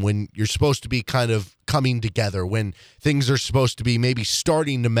season when you're supposed to be kind of coming together, when things are supposed to be maybe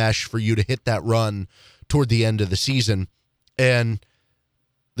starting to mesh for you to hit that run toward the end of the season. And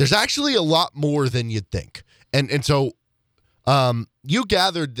there's actually a lot more than you'd think. And so you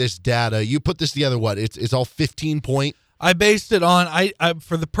gathered this data. You put this together, what? It's all 15-point? I based it on I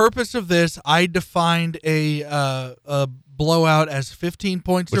for the purpose of this, I defined a blowout as 15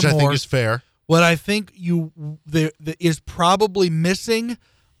 points Which or more. I think is fair. What I think is probably missing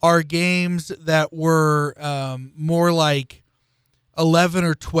are games that were more like 11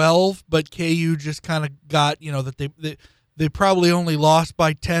 or 12, but KU just kind of got, you know, that they probably only lost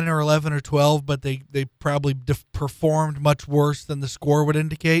by 10 or 11 or 12, but they probably performed much worse than the score would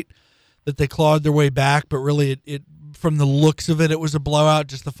indicate, that they clawed their way back, but really it from the looks of it was a blowout.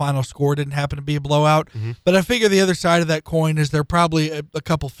 Just the final score didn't happen to be a blowout. Mm-hmm. But I figure the other side of that coin is there are probably a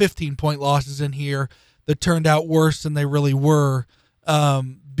couple 15-point losses in here that turned out worse than they really were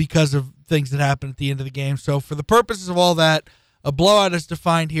because of things that happened at the end of the game. So for the purposes of all that, a blowout is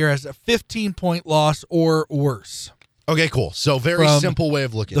defined here as a 15-point loss or worse. Okay, cool. So very simple way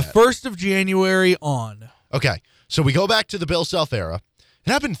of looking at it. The 1st of January on. Okay, so we go back to the Bill Self era. It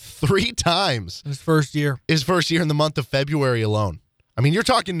happened 3 times. His first year. His first year in the month of February alone. I mean, you're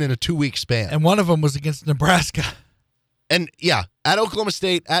talking in a 2-week span. And one of them was against Nebraska. And, yeah, at Oklahoma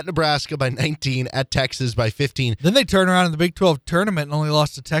State, at Nebraska by 19, at Texas by 15. Then they turned around in the Big 12 tournament and only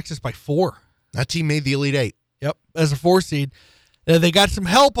lost to Texas by 4. That team made the Elite Eight. Yep, as a 4 seed. They got some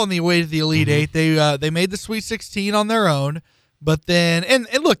help on the way to the Elite Eight. They made the Sweet 16 on their own. But then, and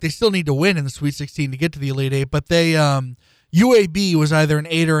look, they still need to win in the Sweet 16 to get to the Elite Eight. But they... UAB was either an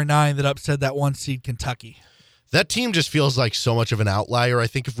 8 or a 9 that upset that 1 seed Kentucky. That team just feels like so much of an outlier. I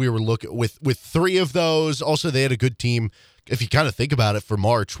think if we were looking with 3 of those, also they had a good team. If you kind of think about it for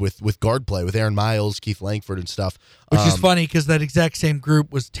March with guard play with Aaron Miles, Keith Langford, and stuff, which is funny because that exact same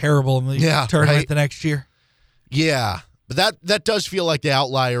group was terrible in the tournament the next year. Yeah, but that does feel like the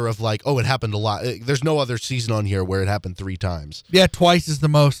outlier of like, oh, it happened a lot. There's no other season on here where it happened 3 times. Yeah, twice is the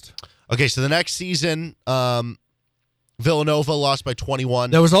most. Okay, so the next season. Villanova lost by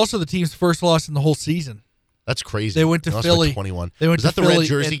 21. That was also the team's first loss in the whole season. That's crazy. They went to Philly. By 21. They went was that to the Philly, red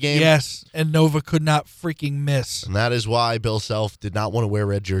jersey game? Yes, and Nova could not freaking miss. And that is why Bill Self did not want to wear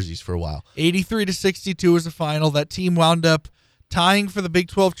red jerseys for a while. 83-62 was the final. That team wound up tying for the Big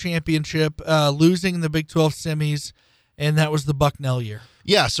 12 championship, losing the Big 12 semis, and that was the Bucknell year.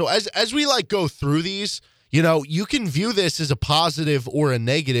 Yeah, so as we like go through these, you know, you can view this as a positive or a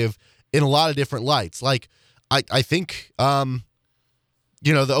negative in a lot of different lights. Like, I think,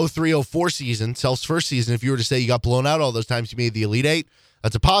 you know, the 03-04 season, Self's first season, if you were to say you got blown out all those times you made the Elite Eight,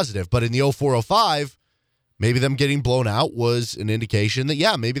 that's a positive. But in the 04-05, maybe them getting blown out was an indication that,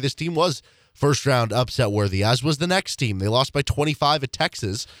 yeah, maybe this team was first-round upset worthy, as was the next team. They lost by 25 at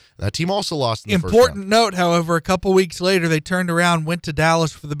Texas. That team also lost in the first round. Important note, however, a couple weeks later, they turned around, went to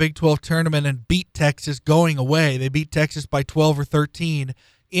Dallas for the Big 12 tournament, and beat Texas going away. They beat Texas by 12 or 13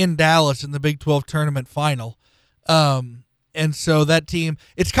 in Dallas in the Big 12 tournament final. And so that team,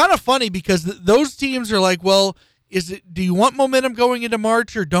 it's kind of funny because those teams are like, well, do you want momentum going into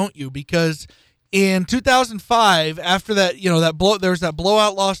March or don't you? Because in 2005, after that, there was that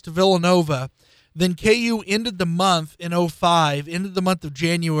blowout loss to Villanova. Then KU ended the month in 2005, ended the month of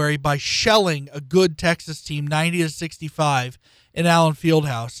January by shelling a good Texas team 90-65 in Allen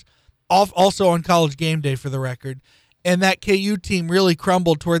Fieldhouse, also on College Game Day for the record. And that KU team really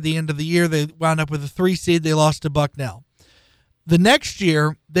crumbled toward the end of the year. They wound up with a 3 seed. They lost to Bucknell. The next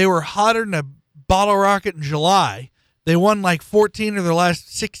year, they were hotter than a bottle rocket in July. They won like 14 of their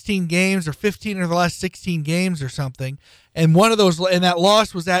last 16 games or 15 of their last 16 games or something. And that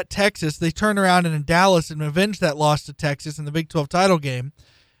loss was at Texas. They turned around in Dallas and avenged that loss to Texas in the Big 12 title game.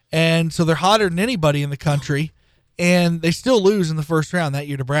 And so they're hotter than anybody in the country. And they still lose in the first round that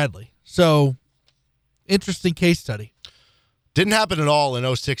year to Bradley. So, interesting case study. Didn't happen at all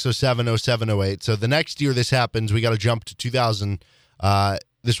in 06, 07, 07, 08. So the next year this happens, we got to jump to 2000.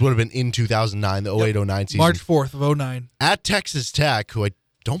 This would have been in 2009, the 08-09 season. March 4th of 2009. At Texas Tech, who I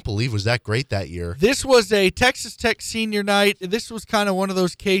don't believe was that great that year. This was a Texas Tech senior night. This was kind of one of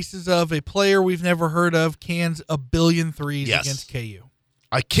those cases of a player we've never heard of cans a billion threes against KU.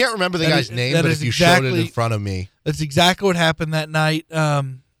 I can't remember the guy's name, but if you showed it in front of me. That's exactly what happened that night.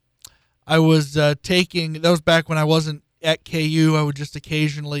 I was that was back when I wasn't at KU. I would just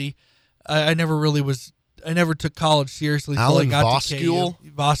occasionally, I never took college seriously until I got to KU.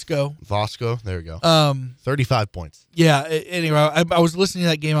 Vosco, there we go. 35 points. Yeah, anyway, I was listening to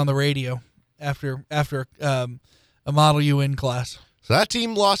that game on the radio after a Model UN class. So that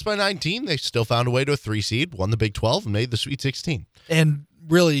team lost by 19. They still found a way to a 3 seed, won the Big 12, and made the Sweet 16. And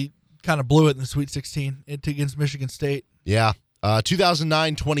really kind of blew it in the Sweet 16 against Michigan State. Yeah.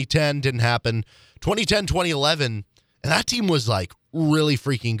 2009, 2010 didn't happen. 2010, 2011, and that team was like really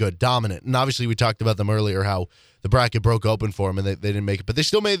freaking good, dominant. And obviously we talked about them earlier, how the bracket broke open for them and they didn't make it. But they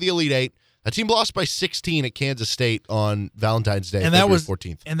still made the Elite Eight. That team lost by 16 at Kansas State on Valentine's Day, and February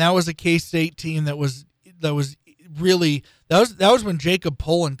 14th. And that was a K-State team that was really that was when Jacob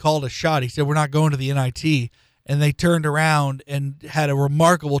Pullen called a shot. He said, we're not going to the NIT. And they turned around and had a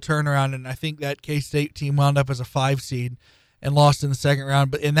remarkable turnaround. And I think that K-State team wound up as a 5 seed and lost in the second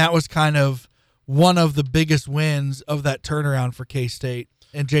round. And that was kind of one of the biggest wins of that turnaround for K-State.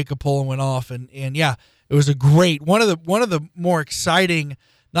 And Jacob Pullen went off. And yeah, it was a great one of the more exciting,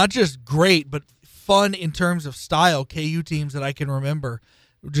 not just great, but fun in terms of style KU teams that I can remember.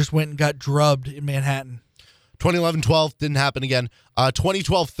 Just went and got drubbed in Manhattan. 2011-12 didn't happen again.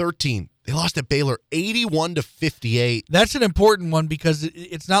 2012-13, they lost at Baylor 81-58. That's an important one because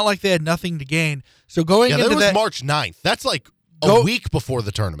it's not like they had nothing to gain. So going into that was that March 9th. That's like a week before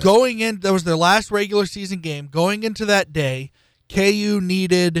the tournament. That was their last regular season game. Going into that day, KU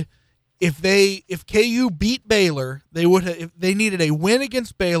needed, if KU beat Baylor, they needed a win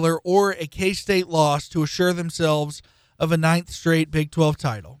against Baylor or a K-State loss to assure themselves of a 9th straight Big 12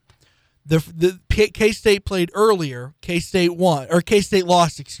 title. The K-State played earlier. K-State lost.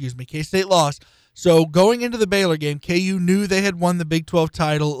 K-State lost. So going into the Baylor game, KU knew they had won the Big 12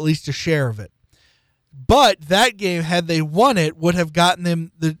 title, at least a share of it. But that game, had they won it, would have gotten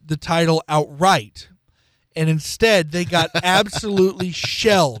them the title outright. And instead, they got absolutely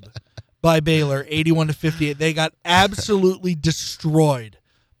shelled by Baylor, 81-58. They got absolutely destroyed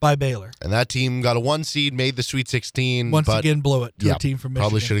by Baylor. And that team got a 1 seed, made the Sweet 16. Once again, blew it to a team from Michigan.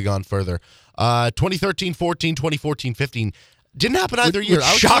 Probably should have gone further. 2013-14, 2014-15. Didn't happen either year.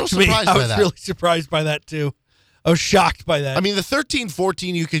 I was shocked me. surprised by that. I was really surprised by that, too. I was shocked by that. I mean, the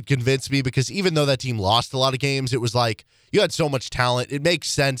 13-14 you could convince me because even though that team lost a lot of games, it was like you had so much talent. It makes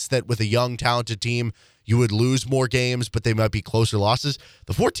sense that with a young, talented team, you would lose more games, but they might be closer losses.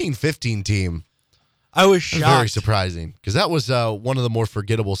 The 14-15 team, I was shocked. Very surprising because that was one of the more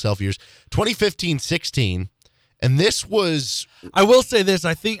forgettable self years. 2015-16, and this was. I will say this: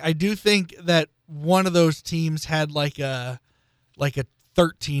 I do think that one of those teams had like a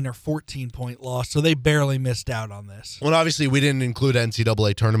 13 or 14 point loss, so they barely missed out on this. Well, obviously we didn't include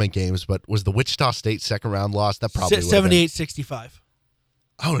NCAA tournament games, but was the Wichita State second round loss? That probably 78-65.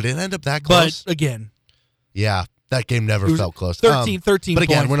 Oh, it didn't end up that close. But again, yeah. That game never felt close. 13 But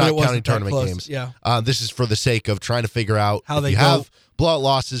again, points, we're but not it wasn't counting that tournament close. games. Yeah. This is for the sake of trying to figure out How if they you go. have blowout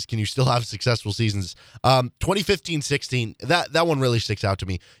losses, can you still have successful seasons? 2015-16, that one really sticks out to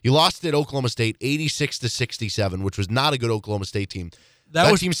me. You lost at Oklahoma State 86-67, which was not a good Oklahoma State team.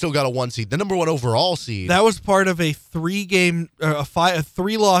 That team still got a 1 seed, the number 1 overall seed. That was part of a 3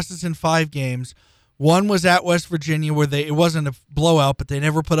 losses in 5 games. One was at West Virginia where it wasn't a blowout, but they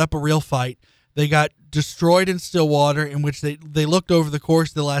never put up a real fight. They got destroyed in Stillwater, in which they looked over the course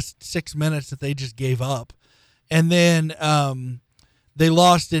of the last 6 minutes that they just gave up. And then they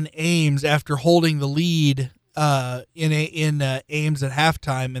lost in Ames after holding the lead in Ames at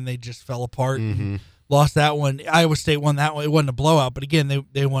halftime, and they just fell apart. Mm-hmm. Lost that one. Iowa State won that one. It wasn't a blowout, but again,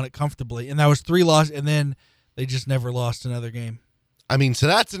 they won it comfortably. And that was 3 losses, and then they just never lost another game. I mean, so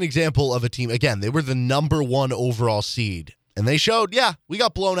that's an example of a team. Again, they were the number 1 overall seed. And they showed, yeah, we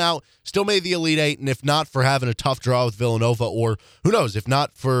got blown out, still made the Elite Eight, and if not for having a tough draw with Villanova, or who knows, if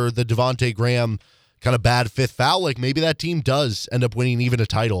not for the Devontae Graham kind of bad 5th foul, like maybe that team does end up winning even a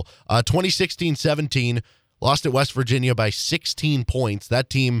title. 2016-17, lost at West Virginia by 16 points. That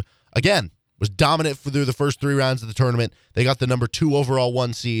team, again, was dominant through the first 3 rounds of the tournament. They got the number 2 overall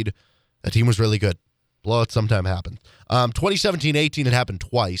 1 seed. That team was really good. Blowout sometime happened. 2017-18, it happened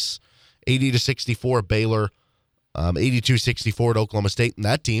twice. 80-64 Baylor. 82-64 at Oklahoma State, and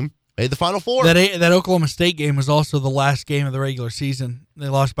that team made the Final Four. That Oklahoma State game was also the last game of the regular season. They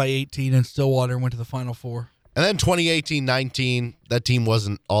lost by 18 in Stillwater and went to the Final Four. And then 2018-19, that team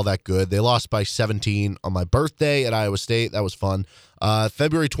wasn't all that good. They lost by 17 on my birthday at Iowa State. That was fun.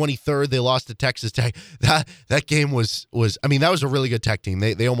 February 23rd, they lost to Texas Tech. That game was I mean, that was a really good Tech team.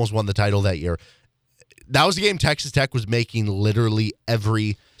 They almost won the title that year. That was the game Texas Tech was making literally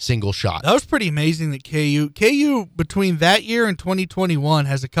every single shot. That was pretty amazing that KU between that year and 2021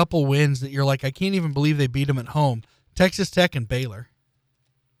 has a couple wins that you're like, I can't even believe they beat them at home. Texas Tech and Baylor.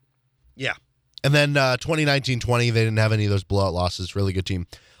 Yeah. And then 2019-20, they didn't have any of those blowout losses. Really good team.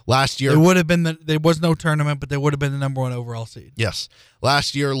 Last year, It would have been there was no tournament, but they would have been the number 1 overall seed. yes.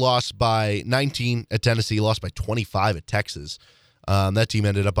 Last year, lost by 19 at Tennessee, lost by 25 at Texas. That team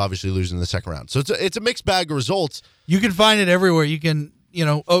ended up obviously losing in the second round. So it's a mixed bag of results. You can find it everywhere. You can,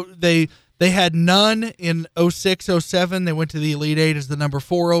 they had none in 06-07. They went to the Elite Eight as the number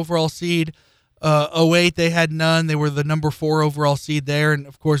 4 overall seed. 08, they had none. They were the number 4 overall seed there, and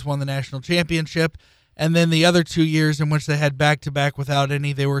of course won the national championship. And then the other 2 years in which they had back-to-back without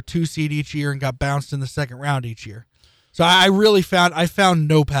any, they were 2 seed each year and got bounced in the second round each year. So I found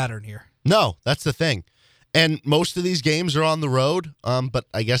no pattern here. No, that's the thing. And most of these games are on the road, but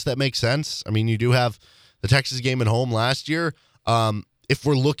I guess that makes sense. I mean, you do have the Texas game at home last year. If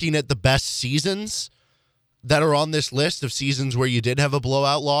we're looking at the best seasons that are on this list of seasons where you did have a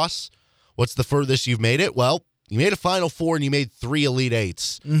blowout loss, what's the furthest you've made it? Well, you made a Final Four and you made 3 Elite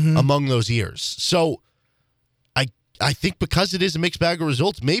Eights among those years. So I think because it is a mixed bag of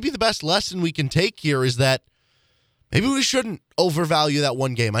results, maybe the best lesson we can take here is that maybe we shouldn't overvalue that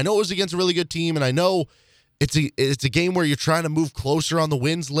one game. I know it was against a really good team, and I know it's a game where you're trying to move closer on the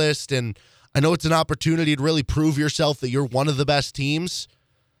wins list, and I know it's an opportunity to really prove yourself that you're one of the best teams.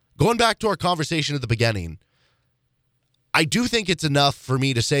 Going back to our conversation at the beginning, I do think it's enough for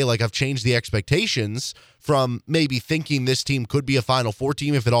me to say, like, I've changed the expectations from maybe thinking this team could be a Final Four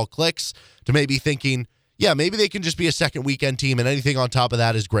team if it all clicks to maybe thinking, yeah, maybe they can just be a second weekend team and anything on top of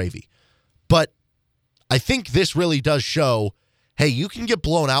that is gravy. But I think this really does show, hey, you can get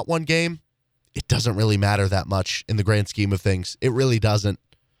blown out one game. It doesn't really matter that much in the grand scheme of things. It really doesn't.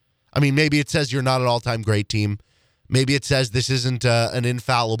 I mean, maybe it says you're not an all-time great team. Maybe it says this isn't an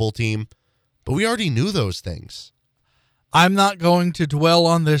infallible team. But we already knew those things. I'm not going to dwell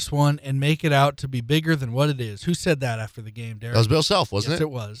on this one and make it out to be bigger than what it is. Who said that after the game, Derek? That was Bill Self, wasn't Yes, it? it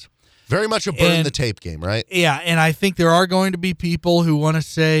was. Very much a burn the tape game, right? Yeah, and I think there are going to be people who want to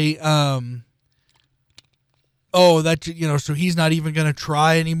say, so he's not even going to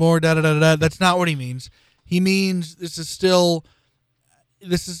try anymore, da-da-da-da. That's not what he means. He means this is still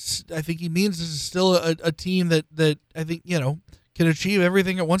a team that I think, can achieve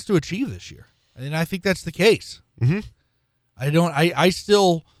everything it wants to achieve this year. And I think that's the case. Mm-hmm. I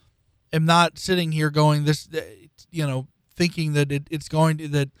still am not sitting here going thinking that it's going to,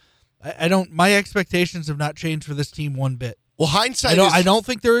 that I don't, my expectations have not changed for this team one bit. Well, hindsight I don't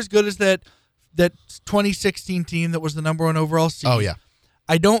think they're as good as that 2016 team that was the number 1 overall seed. Oh yeah.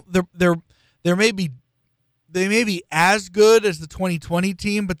 I don't, they may be as good as the 2020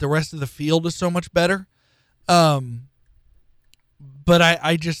 team, but the rest of the field is so much better. But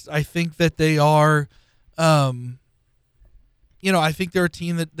I think that they are, I think they're a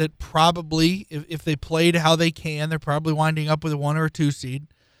team that probably, if they played how they can, they're probably winding up with a 1 or a 2 seed.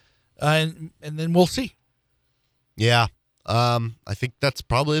 And then we'll see. Yeah. I think that's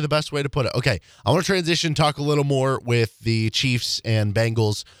probably the best way to put it. Okay, I want to transition, talk a little more with the Chiefs and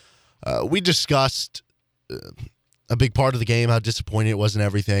Bengals. We discussed a big part of the game, how disappointing it was and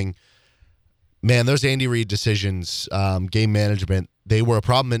everything. Man, those Andy Reid decisions, game management, they were a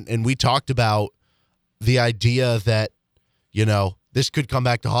problem. And we talked about the idea that, this could come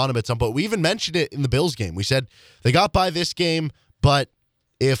back to haunt them at some point. We even mentioned it in the Bills game. We said they got by this game, but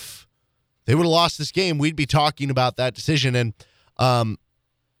if they would have lost this game, we'd be talking about that decision. And the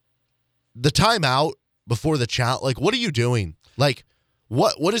timeout before the challenge, like, what are you doing? Like,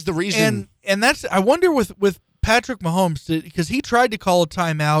 what is the reason? And that's, I wonder with Patrick Mahomes, because he tried to call a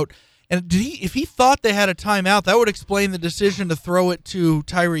timeout, and if he thought they had a timeout, that would explain the decision to throw it to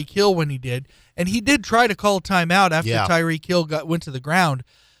Tyreek Hill when he did. And he did try to call a timeout after Tyreek Hill went to the ground.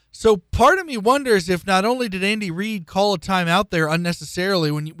 So part of me wonders if not only did Andy Reid call a timeout there unnecessarily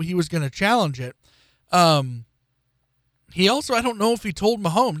when he was going to challenge it, he also, I don't know if he told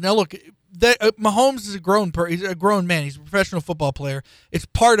Mahomes. Now look, Mahomes is he's a grown man. He's a professional football player. It's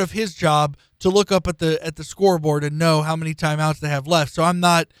part of his job to look up at the scoreboard and know how many timeouts they have left. So I'm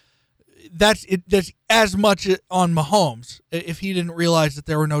not. That's as much on Mahomes if he didn't realize that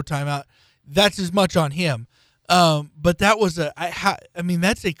there were no timeout. That's as much on him. But that was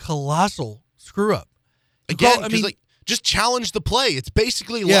that's a colossal screw up. Again, just challenge the play. It's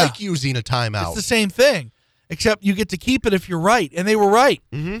basically like using a timeout. It's the same thing, except you get to keep it if you're right, and they were right.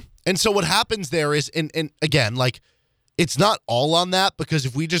 Mm-hmm. And so what happens there is, and again, like, it's not all on that, because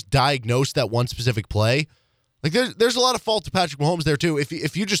if we just diagnose that one specific play, like there's a lot of fault to Patrick Mahomes there too.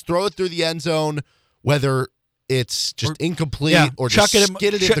 If you just throw it through the end zone, whether it's just incomplete or just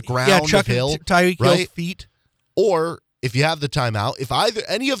skid it in the ground of Hill, Tyreek Hill's feet. Or if you have the timeout, if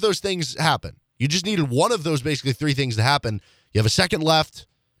any of those things happen, you just needed one of those basically three things to happen. You have a second left.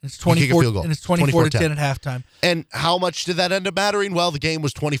 It's 24 and it's 24-10 at halftime. And how much did that end up mattering? Well, the game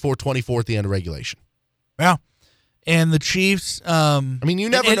was 24-24 at the end of regulation. Yeah. And the Chiefs you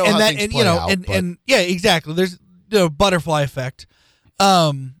never know how things play out. And yeah, exactly. There's butterfly effect.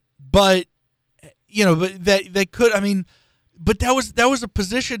 But they could, but that was a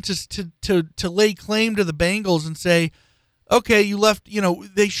position to lay claim to the Bengals and say, okay, you left,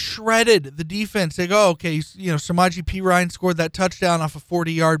 they shredded the defense. They go, okay, Samaje Perine scored that touchdown off a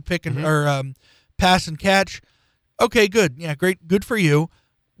 40-yard pick or pass and catch. Okay, good. Yeah, great. Good for you.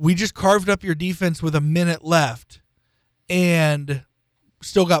 We just carved up your defense with a minute left and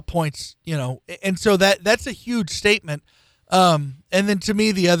still got points, And so that's a huge statement. And then to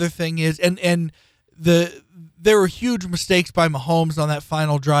me, the other thing is, there were huge mistakes by Mahomes on that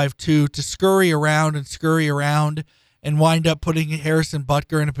final drive too, to scurry around and wind up putting Harrison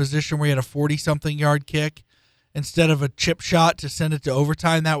Butker in a position where he had a 40-something yard kick instead of a chip shot to send it to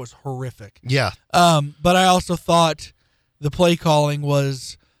overtime. That was horrific. Yeah. But I also thought the play calling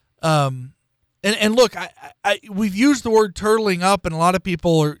was, and look, we've used the word turtling up, and a lot of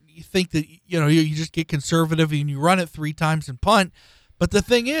people think that you just get conservative and you run it 3 times and punt. But the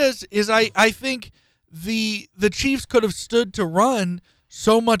thing is I think the Chiefs could have stood to run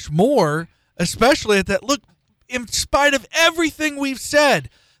so much more, especially at that. Look, in spite of everything we've said,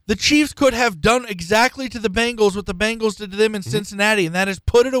 the Chiefs could have done exactly to the Bengals what the Bengals did to them in Cincinnati, and that is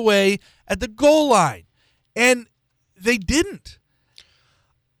put it away at the goal line. And they didn't.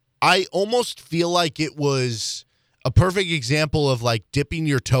 I almost feel like it was a perfect example of like dipping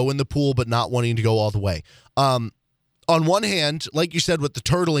your toe in the pool but not wanting to go all the way. On one hand, like you said with the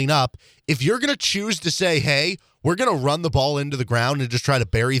turtling up, if you're going to choose to say, hey, we're going to run the ball into the ground and just try to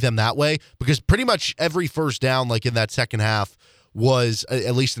bury them that way, because pretty much every first down, like in that second half, was,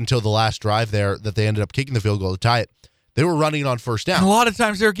 at least until the last drive there, that they ended up kicking the field goal to tie it, they were running on first down. And a lot of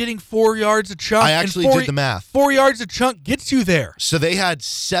times they're getting 4 yards a chunk. I actually did the math. 4 yards a chunk gets you there. So they had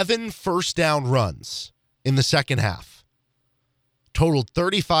 7 first down runs in the second half. Totaled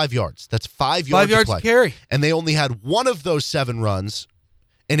 35 yards. That's 5 yards. 5 yards to carry. And they only had one of those 7 runs,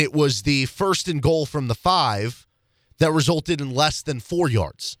 and it was the first and goal from the 5 that resulted in less than 4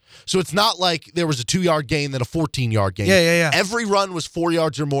 yards. So it's not like there was a 2-yard gain, then a 14-yard gain. Yeah. Every run was 4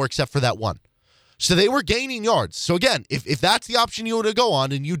 yards or more except for that one. So they were gaining yards. So again, if that's the option you want to go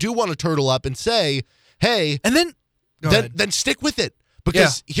on and you do want to turtle up and say, hey, and then stick with it.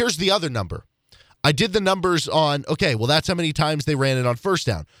 Because here's the other number. I did the numbers on, okay, well, that's how many times they ran it on first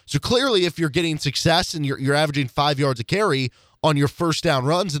down. So clearly, if you're getting success and you're averaging 5 yards a carry on your first down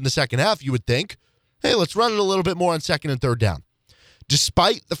runs in the second half, you would think, hey, let's run it a little bit more on second and third down.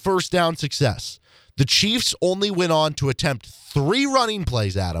 Despite the first down success, The Chiefs only went on to attempt 3 running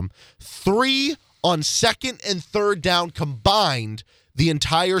plays at him, 3 on second and third down combined the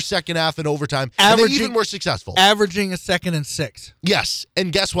entire second half and overtime, and they even were successful. Averaging a 2nd and 6. Yes,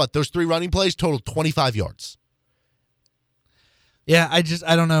 and guess what? Those 3 running plays totaled 25 yards. Yeah, I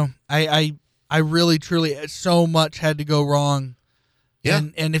don't know. I really, truly, so much had to go wrong. Yeah.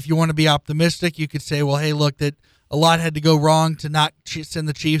 And if you want to be optimistic, you could say, well, hey, look, that a lot had to go wrong to not send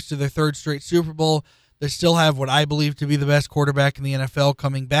the Chiefs to their 3rd straight Super Bowl. They still have what I believe to be the best quarterback in the NFL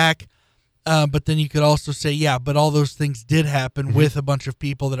coming back. But then you could also say, yeah, but all those things did happen with a bunch of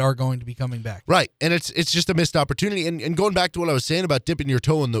people that are going to be coming back. Right, and it's just a missed opportunity. And going back to what I was saying about dipping your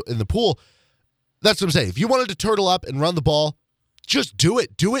toe in the pool, that's what I'm saying. If you wanted to turtle up and run the ball, just do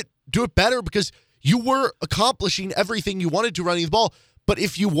it. Do it better, because you were accomplishing everything you wanted to running the ball. But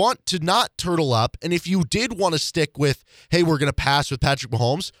if you want to not turtle up, and if you did want to stick with, hey, we're going to pass with Patrick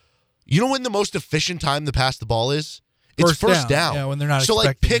Mahomes, you know when the most efficient time to pass the ball is? It's first down. Yeah, when they're not so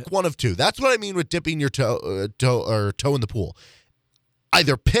pick it. one of 2. That's what I mean with dipping your toe in the pool.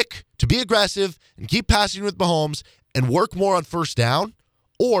 Either pick to be aggressive and keep passing with Mahomes and work more on first down,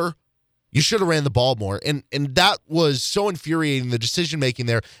 or you should have ran the ball more. And that was so infuriating, the decision-making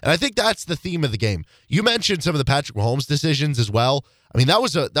there. And I think that's the theme of the game. You mentioned some of the Patrick Mahomes decisions as well. I mean, that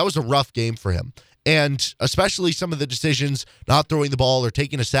was a rough game for him. And especially some of the decisions, not throwing the ball or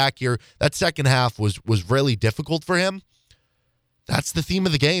taking a sack here, that second half was really difficult for him. That's the theme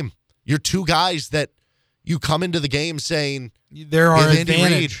of the game. You're 2 guys that you come into the game saying, there are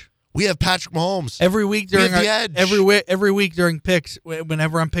advantage. We have Patrick Mahomes. Every week during the edge. Every week during picks,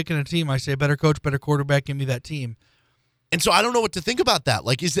 whenever I'm picking a team, I say, better coach, better quarterback, give me that team. And so I don't know what to think about that.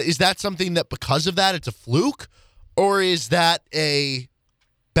 Like, is that something that because of that it's a fluke, or is that a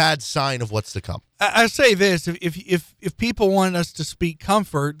bad sign of what's to come? I say this: if people want us to speak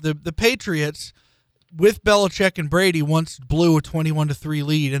comfort, the Patriots with Belichick and Brady once blew a 21-3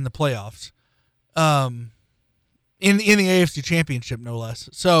 lead in the playoffs, in the AFC Championship, no less.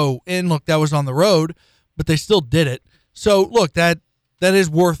 So, and look, that was on the road, but they still did it. So, look, that is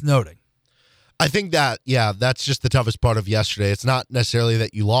worth noting. I think that's just the toughest part of yesterday. It's not necessarily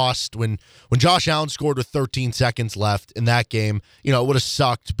that you lost. When Josh Allen scored with 13 seconds left in that game, it would have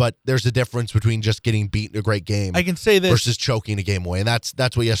sucked, but there's a difference between just getting beat in a great game I can say this, versus choking a game away, and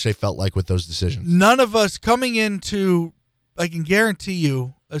that's what yesterday felt like with those decisions. None of us coming into, I can guarantee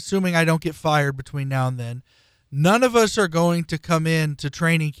you, assuming I don't get fired between now and then, none of us are going to come into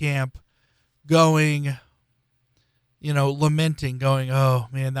training camp going, lamenting, going, oh,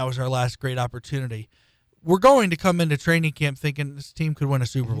 man, that was our last great opportunity. We're going to come into training camp thinking this team could win a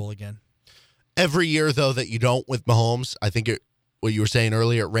Super Bowl again. Every year, though, that you don't with Mahomes, I think what you were saying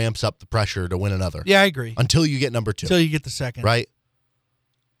earlier, it ramps up the pressure to win another. Yeah, I agree. Until you get number 2. Until you get the second. Right?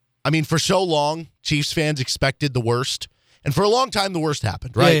 I mean, for so long, Chiefs fans expected the worst. And for a long time, the worst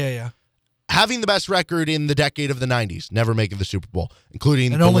happened, right? Yeah. Having the best record in the decade of the 90s, never making the Super Bowl,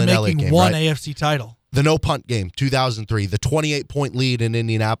 including and the only Lynn Elliott making game, one right? AFC title. The no-punt game, 2003, the 28-point lead in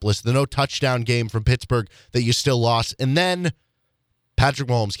Indianapolis, the no-touchdown game from Pittsburgh that you still lost, and then Patrick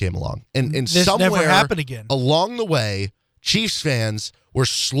Mahomes came along. And this somewhere never happened again. Along the way, Chiefs fans were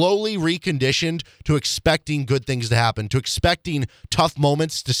slowly reconditioned to expecting good things to happen, to expecting tough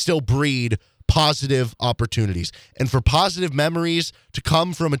moments to still breed positive opportunities, and for positive memories to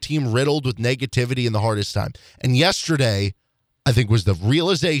come from a team riddled with negativity in the hardest time. And yesterday, I think, was the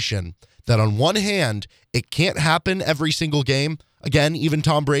realization that on one hand, it can't happen every single game. Again, even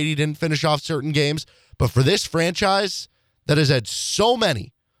Tom Brady didn't finish off certain games. But for this franchise that has had so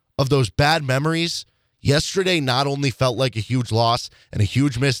many of those bad memories, yesterday not only felt like a huge loss and a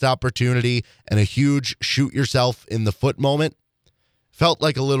huge missed opportunity and a huge shoot yourself in the foot moment, felt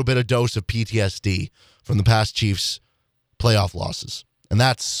like a little bit of dose of PTSD from the past Chiefs playoff losses. And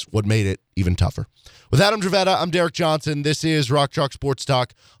that's what made it even tougher. With Adam Dravetta, I'm Derek Johnson. This is Rock Chalk Sports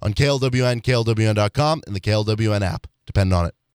Talk on KLWN, KLWN.com, and the KLWN app. Depend on it.